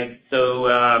 Right, so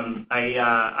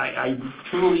I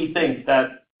truly think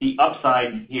that the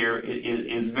upside here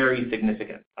is very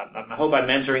significant. I hope I'm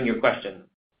answering your question.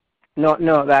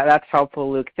 No, that's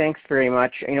helpful, Luc. Thanks very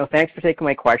much. Thanks for taking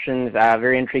my questions.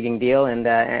 Very intriguing deal,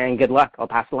 and good luck. I'll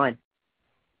pass the line.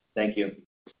 Thank you.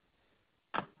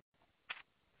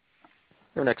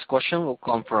 Your next question will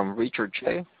come from Richard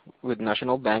Che with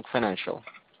National Bank Financial.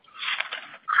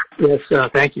 Yes,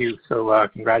 thank you. So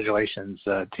congratulations,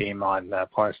 team, on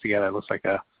pulling this together. It looks like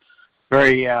a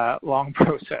very long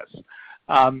process.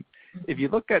 If you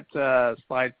look at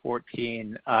slide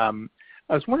 14, I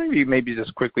was wondering if you maybe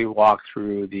just quickly walk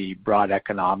through the broad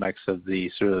economics of the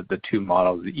sort of the two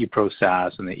models, the ePro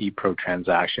SaaS and the ePro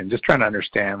transaction. Just trying to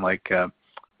understand,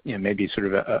 maybe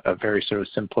sort of a very sort of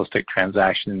simplistic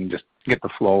transaction, and just get the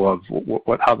flow of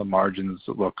how the margins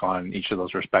look on each of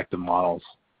those respective models.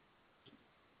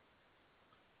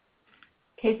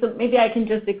 Okay, so maybe I can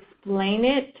just explain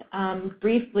it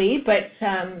briefly, but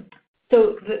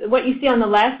what you see on the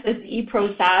left is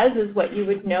ePro SaaS is what you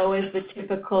would know as the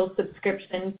typical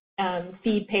subscription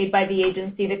fee paid by the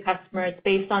agency to customer. It's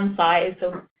based on size,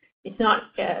 so it's not,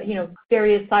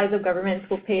 various size of governments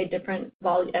will pay a different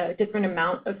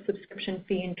amount of subscription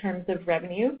fee in terms of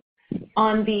revenue.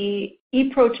 On the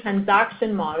ePro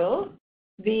transaction model,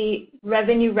 the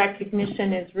revenue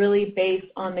recognition is really based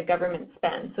on the government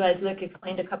spend. So as Luc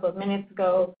explained a couple of minutes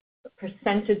ago, the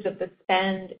percentage of the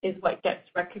spend is what gets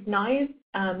recognized.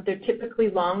 They're typically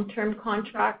long-term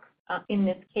contracts, in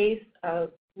this case,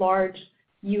 of large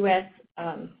U.S.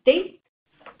 states.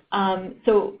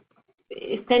 So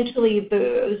essentially,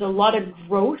 there's a lot of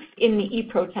growth in the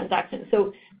ePro transaction.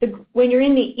 So when you're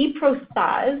in the ePro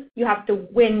SaaS, you have to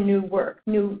win new work,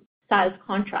 new SaaS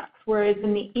contracts, whereas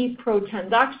in the ePro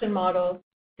transaction model,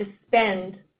 the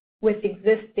spend with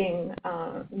existing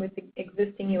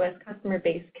U.S. customer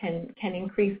base can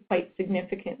increase quite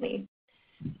significantly.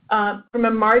 From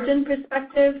a margin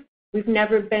perspective, we've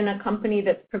never been a company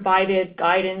that's provided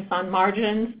guidance on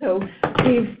margins, so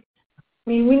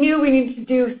we knew we needed to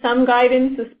do some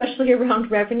guidance, especially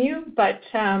around revenue, but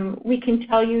we can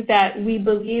tell you that we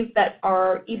believe that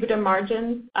our EBITDA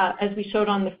margins, as we showed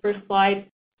on the first slide,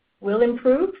 will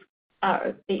improve.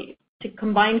 To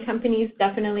combine companies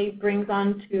definitely brings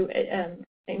on to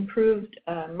improved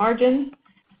margins,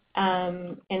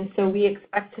 and so we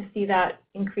expect to see that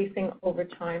increasing over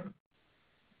time.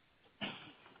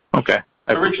 Okay.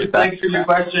 Richard, thanks for your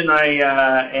question.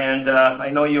 I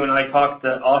know you and I talked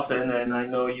often, and I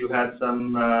know you had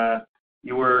some.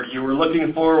 You were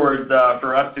looking forward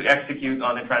for us to execute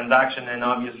on a transaction, and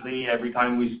obviously every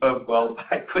time we spoke, well,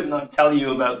 I could not tell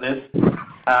you about this,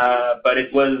 but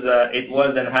it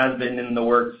was and has been in the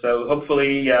works. So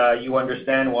hopefully you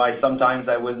understand why sometimes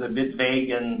I was a bit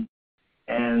vague and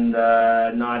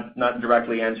not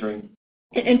directly answering.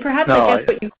 And perhaps I guess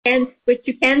what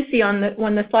you can see on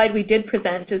the slide we did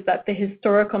present is that the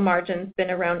historical margin's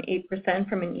been around 8%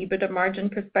 from an EBITDA margin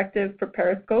perspective for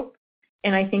Periscope,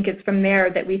 and I think it's from there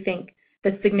that we think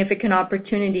the significant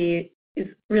opportunity is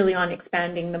really on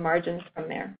expanding the margins from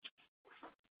there.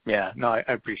 Yeah, no, I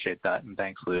appreciate that, and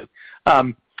thanks, Luc.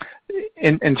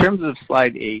 In terms of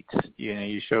slide 8,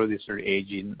 you show these sort of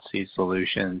agency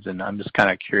solutions, and I'm just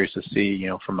kind of curious to see,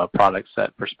 from a product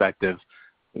set perspective,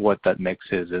 what that mix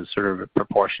is sort of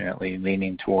proportionately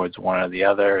leaning towards one or the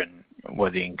other, and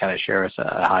whether you can kind of share us at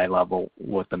a high level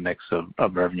what the mix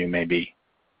of revenue may be.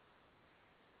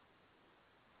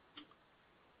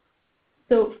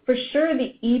 So for sure,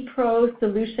 the ePro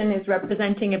solution is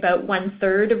representing about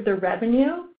 1/3 of the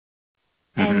revenue.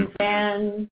 And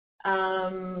then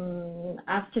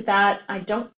after that, I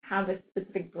don't have a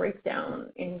specific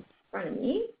breakdown in front of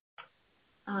me,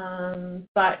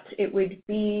 but it would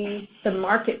be the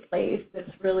marketplace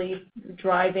that's really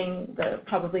driving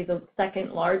probably the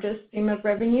second largest stream of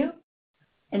revenue.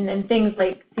 And then things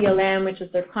like CLM, which is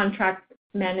their contract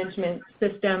management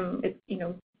system, it's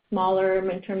smaller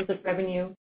in terms of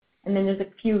revenue. And then there's a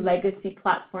few legacy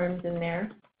platforms in there.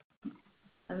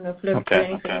 I don't know if there's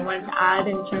anything you want to add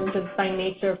in terms of by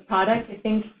nature of product. I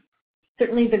think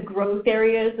certainly the growth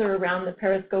areas are around the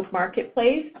Periscope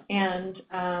marketplace and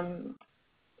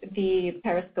the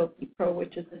Periscope ePro,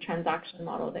 which is the transaction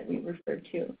model that we referred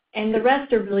to. And the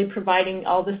rest are really providing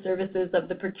all the services of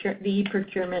the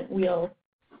e-procurement wheel.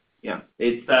 Yeah,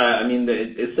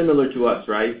 it's similar to us,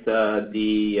 right?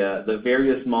 The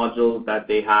various modules that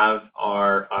they have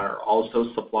are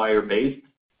also supplier based,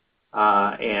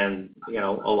 and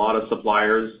a lot of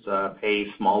suppliers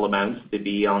pay small amounts to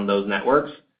be on those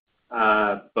networks.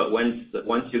 But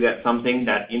once you get something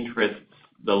that interests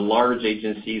the large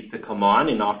agencies to come on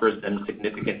and offers them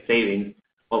significant savings,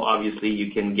 well, obviously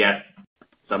you can get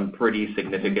some pretty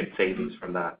significant savings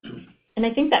from that. And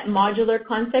I think that modular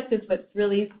concept is what's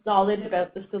really solid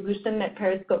about the solution that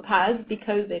Periscope has,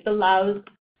 because it allows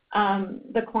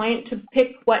the client to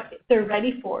pick what they're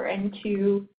ready for and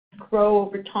to grow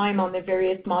over time on the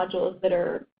various modules that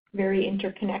are very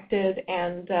interconnected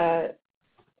and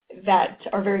that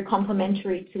are very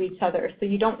complementary to each other. So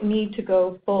you don't need to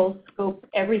go full scope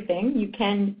everything. You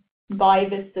can buy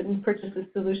this and purchase a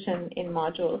solution in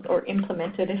modules, or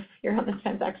implement it if you're on the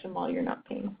transaction while you're not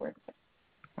paying for it.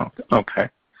 Okay.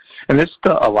 And this is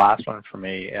a last one for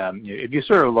me. If you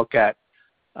sort of look at,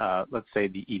 let's say,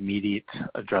 the immediate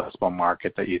addressable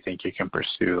market that you think you can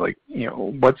pursue, like,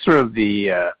 what's sort of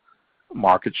the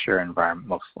market share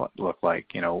environment look like?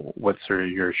 What's sort of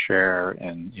your share,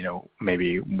 and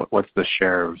maybe what's the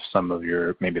share of some of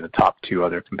your, maybe the top 2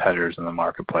 other competitors in the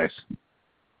marketplace?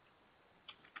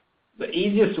 The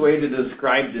easiest way to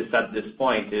describe this at this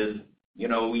point is,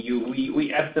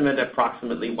 we estimate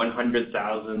approximately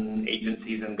 100,000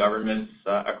 agencies and governments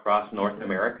across North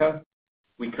America.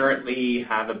 We currently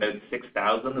have about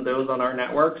 6,000 of those on our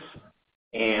networks,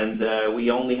 and we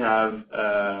only have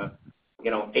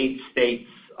 8 states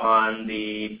on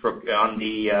the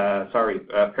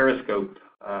Periscope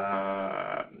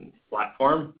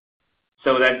platform.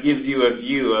 So that gives you a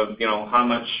view of how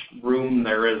much room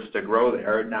there is to grow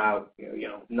there. Now,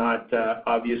 not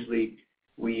obviously,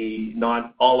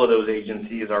 not all of those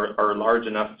agencies are large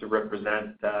enough to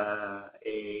represent a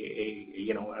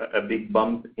big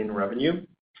bump in revenue.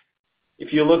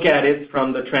 If you look at it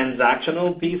from the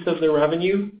transactional piece of the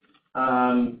revenue,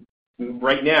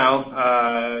 right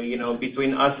now,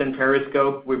 between us and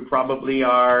Periscope, we probably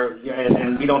are,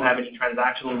 and we don't have any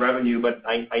transactional revenue, but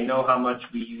I know how much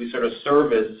we sort of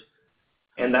service,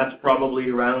 and that's probably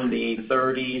around the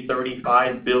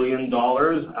 $30-35 billion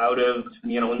out of,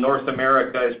 North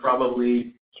America is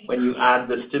probably, when you add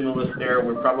the stimulus there,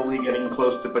 we're probably getting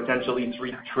close to potentially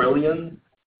 $3 trillion.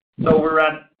 So we're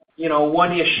at,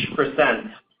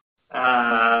 1-ish%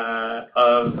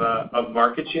 of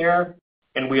market share,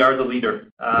 and we are the leader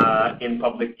in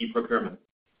public e-procurement.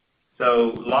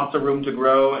 So lots of room to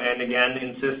grow, and again,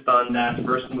 insist on that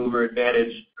first mover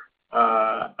advantage.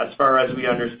 As far as we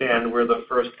understand, we're the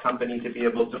first company to be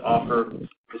able to offer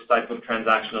this type of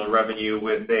transactional revenue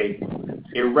with a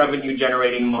revenue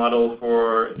generating model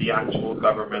for the actual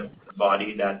government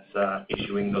body that's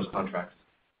issuing those contracts.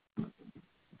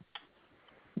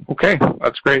 Okay,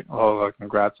 that's great. Well,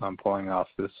 congrats on pulling off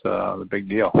this the big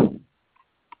deal.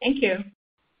 Thank you.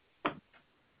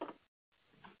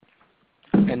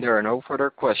 And there are no further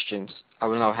questions. I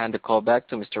will now hand the call back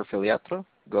to Mr. Filiatro.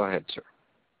 Go ahead, sir.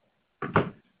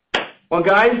 Well,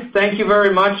 guys, thank you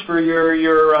very much for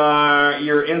your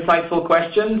insightful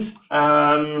questions.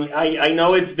 I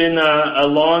know it's been a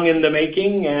long in the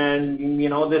making, and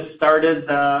this started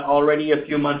already a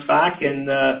few months back, and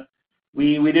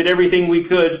we did everything we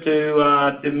could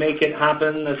to make it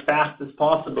happen as fast as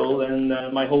possible.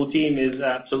 And my whole team is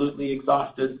absolutely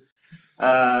exhausted.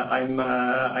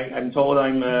 I'm told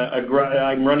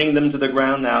I'm running them to the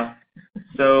ground now.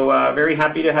 So very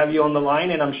happy to have you on the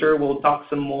line, and I'm sure we'll talk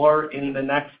some more in the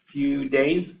next few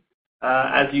days.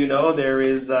 As you know,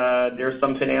 there's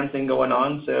some financing going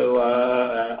on, so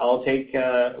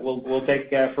we'll take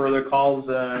further calls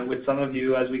with some of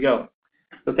you as we go.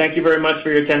 So thank you very much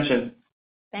for your attention.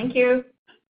 Thank you.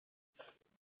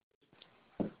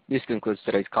 This concludes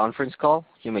today's conference call.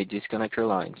 You may disconnect your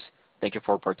lines. Thank you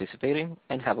for participating,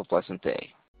 and have a pleasant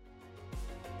day.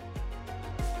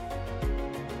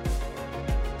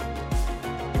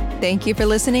 Thank you for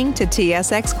listening to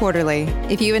TSX Quarterly.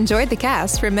 If you enjoyed the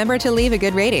cast, remember to leave a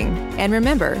good rating. And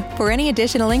remember, for any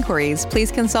additional inquiries,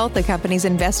 please consult the company's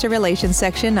investor relations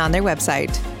section on their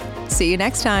website. See you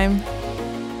next time.